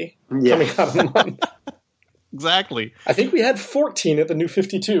family coming out of the month? exactly. I think we had 14 at the New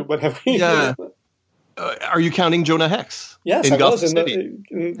 52, but have we? Yeah. Are you counting Jonah Hex? Yes, in I Gotham was. City?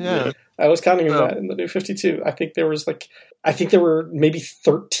 I was counting that in the New 52. I think there were maybe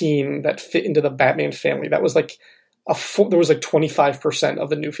 13 that fit into the Batman family. That was like there was like 25% of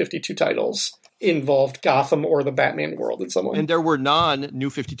the New 52 titles involved Gotham or the Batman world in some way. And there were non-New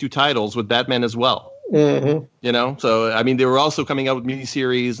 52 titles with Batman as well. Mm-hmm. You know, so I mean, they were also coming out with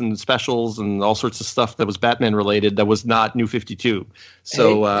miniseries and specials and all sorts of stuff that was Batman related that was not New 52.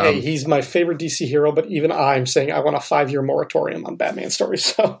 So, hey, he's my favorite DC hero, but even I'm saying I want a 5-year moratorium on Batman stories.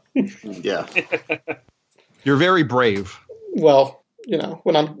 So, yeah, you're very brave. Well, you know,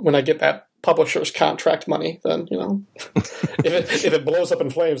 when I get that publisher's contract money, then you know, if it blows up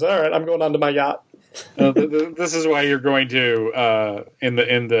in flames, all right, I'm going onto my yacht. This is why you're going to in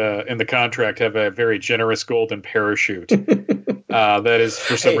the contract have a very generous golden parachute. That is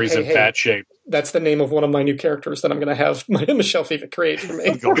for some reason bat shaped. That's the name of one of my new characters that I'm going to have Michelle Fiva create for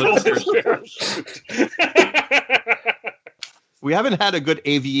me. Golden parachute. We haven't had a good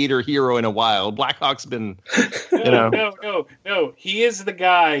aviator hero in a while. Blackhawk's been, you know. No. He is the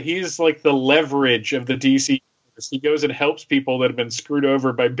guy. He's like the leverage of the DC. He goes and helps people that have been screwed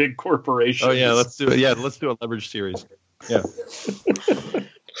over by big corporations. Oh yeah, let's do it. Yeah, let's do a leverage series. Yeah.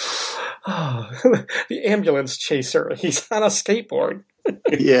 The ambulance chaser. He's on a skateboard.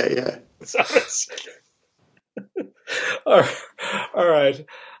 Yeah. All right.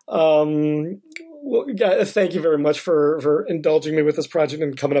 Well, guys, thank you very much for indulging me with this project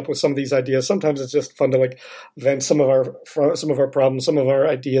and coming up with some of these ideas. Sometimes it's just fun to like vent some of our problems, some of our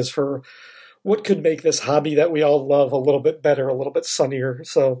ideas for what could make this hobby that we all love a little bit better, a little bit sunnier.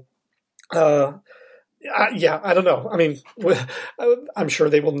 So, I don't know. I mean, I'm sure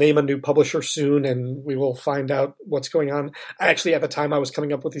they will name a new publisher soon and we will find out what's going on. Actually, at the time I was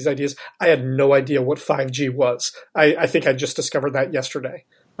coming up with these ideas, I had no idea what 5G was. I think I just discovered that yesterday.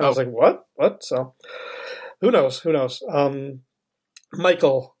 And I was like, what? So who knows?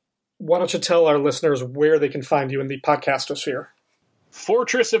 Michael, why don't you tell our listeners where they can find you in the podcastosphere?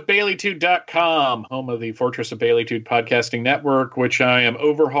 FortressofBaileytude.com, home of the Fortress of Baileytude podcasting network, which I am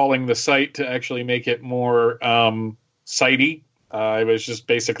overhauling the site to actually make it more sitey. I was just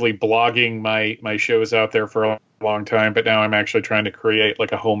basically blogging my shows out there for a long time, but now I'm actually trying to create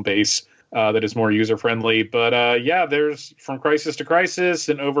like a home base that is more user-friendly. But there's From Crisis to Crisis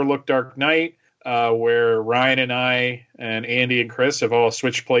and Overlooked Dark Knight, where Ryan and I and Andy and Chris have all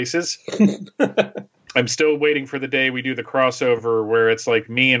switched places. I'm still waiting for the day we do the crossover where it's like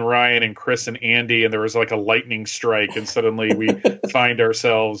me and Ryan and Chris and Andy, and there was like a lightning strike, and suddenly we find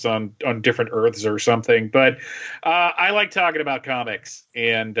ourselves on different Earths or something. But I like talking about comics,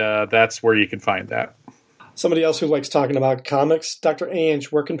 and that's where you can find that. Somebody else who likes talking about comics, Dr.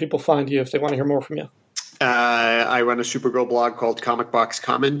 Ange, where can people find you if they want to hear more from you? I run a Supergirl blog called Comic Box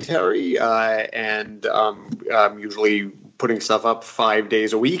Commentary, and I'm usually putting stuff up 5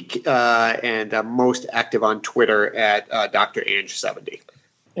 days a week, and I'm most active on Twitter at Dr. Ange70.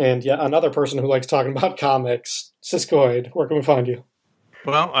 And another person who likes talking about comics, Siskoid, where can we find you?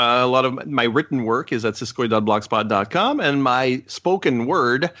 Well, a lot of my written work is at siskoid.blogspot.com, and my spoken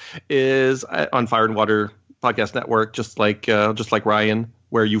word is on Fire and Water Podcast Network, just like Ryan,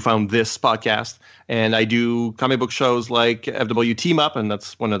 where you found this podcast. And I do comic book shows like FW Team Up, and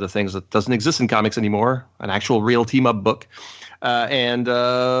that's one of the things that doesn't exist in comics anymore, an actual real team up book. And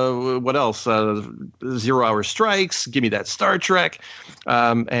what else? 0 Hour Strikes, Give Me That Star Trek,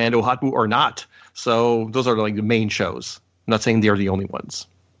 and Ohatmu or Not. So those are like the main shows. I'm not saying they're the only ones.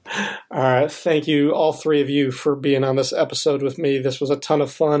 All right. Thank you, all three of you, for being on this episode with me. This was a ton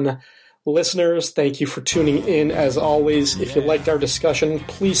of fun. Listeners, thank you for tuning in. As always, if you liked our discussion,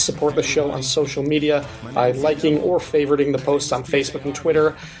 please support the show on social media by liking or favoriting the posts on Facebook and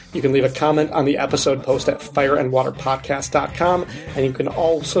Twitter. You can leave a comment on the episode post at fireandwaterpodcast.com, and you can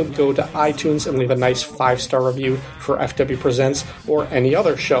also go to iTunes and leave a nice 5-star review for FW Presents or any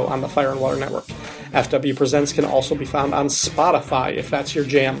other show on the Fire and Water Network. FW Presents can also be found on Spotify if that's your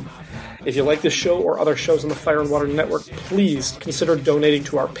jam. If you like this show or other shows on the Fire and Water Network, please consider donating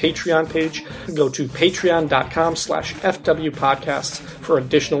to our Patreon page. Go to patreon.com/FW Podcasts for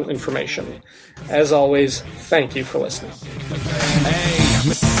additional information. As always, thank you for listening. Hey,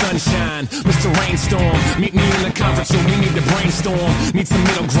 sunshine. Mr. Rainstorm, meet me in the conference room. We need to brainstorm. Need some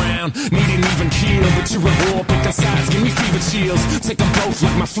middle ground. Need an even keel. But you're at war, picking sides. Give me fever chills. Take them both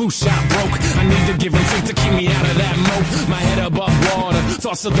like my flu shot broke. I need to give and take to keep me out of that moat. My head above water.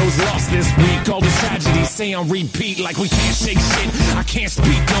 Thoughts of those lost this week. All these tragedies say on repeat. Like we can't shake shit. I can't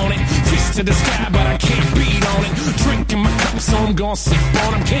speak on it. Fist to the sky, but I can't beat on it. Drinking my cup, so I'm gonna sip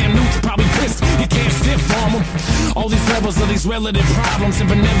on him. Cam Newton's probably pissed. He can't stiff on him. All these levels of these relative problems and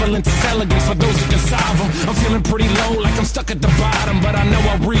benevolence is elegance for those who can solve them. I'm feeling pretty low, like I'm stuck at the bottom, but I know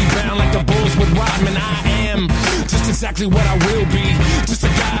I'll rebound like the Bulls with Rodman. I am just exactly what I will be. Just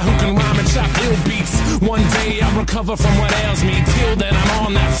a guy who can rhyme and chop ill beats. One day I'll recover from what ails me. Till then I'm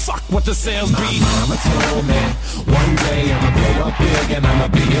on that fuck what the sales be. My mama told me one day I'ma grow up big and I'ma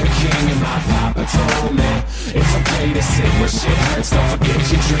be a king. And my papa told me it's okay to sit where shit hurts. Don't forget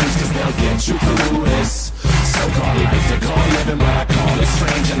your dreams, cause they'll get you through this so-called life they call living, but I call it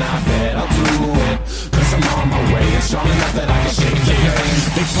strange. And I bet I'll do it, cause I'm on my way and strong enough that I can shake the pain.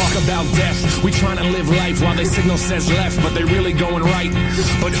 They talk about death, we trying to live life while they signal says left, but they really going right.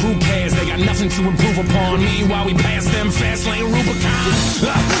 But who cares, they got nothing to improve upon. Meanwhile we pass them fast lane Rubicon.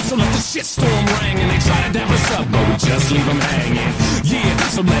 So let the shitstorm ring and they try to dap us up, but we just leave them hanging. Yeah,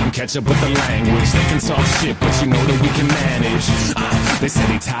 so let them catch up with the language. They can talk shit, but you know that we can manage. They say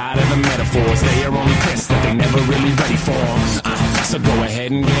they tired of the metaphors. They are only pissed that they never really ready for them. So go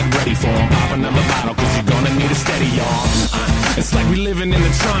ahead and get ready for them. Pop another bottle, cause you're gonna need a steady arm. It's like we living in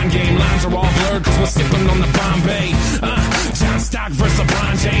the Tron game. Lines are all blurred cause we're sipping on the Bombay. John Stock versus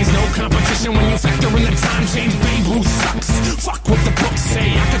LeBron James. No competition when you factor in the time change. Babe, who sucks? Fuck what the books say.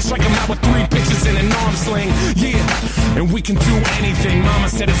 I could strike him out with 3 pitches and an arm sling. Yeah, and we can do anything. Mama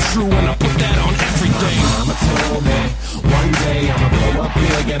said it's true and I put that on everything. Mama told me one day I'ma blow up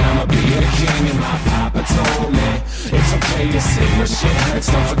big and I'ma be a king. And my papa told me it's okay to sit where shit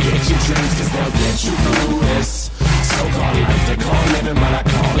hurts. Don't forget your dreams, cause they'll get you through this so-called life they call living, but I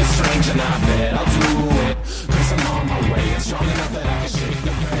call it strange. And I bet I'll do it, cause I'm on my way and strong enough that I can shake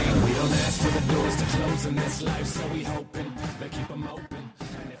the pain. We don't ask for the doors to close in this life, so we hoping they keep them open.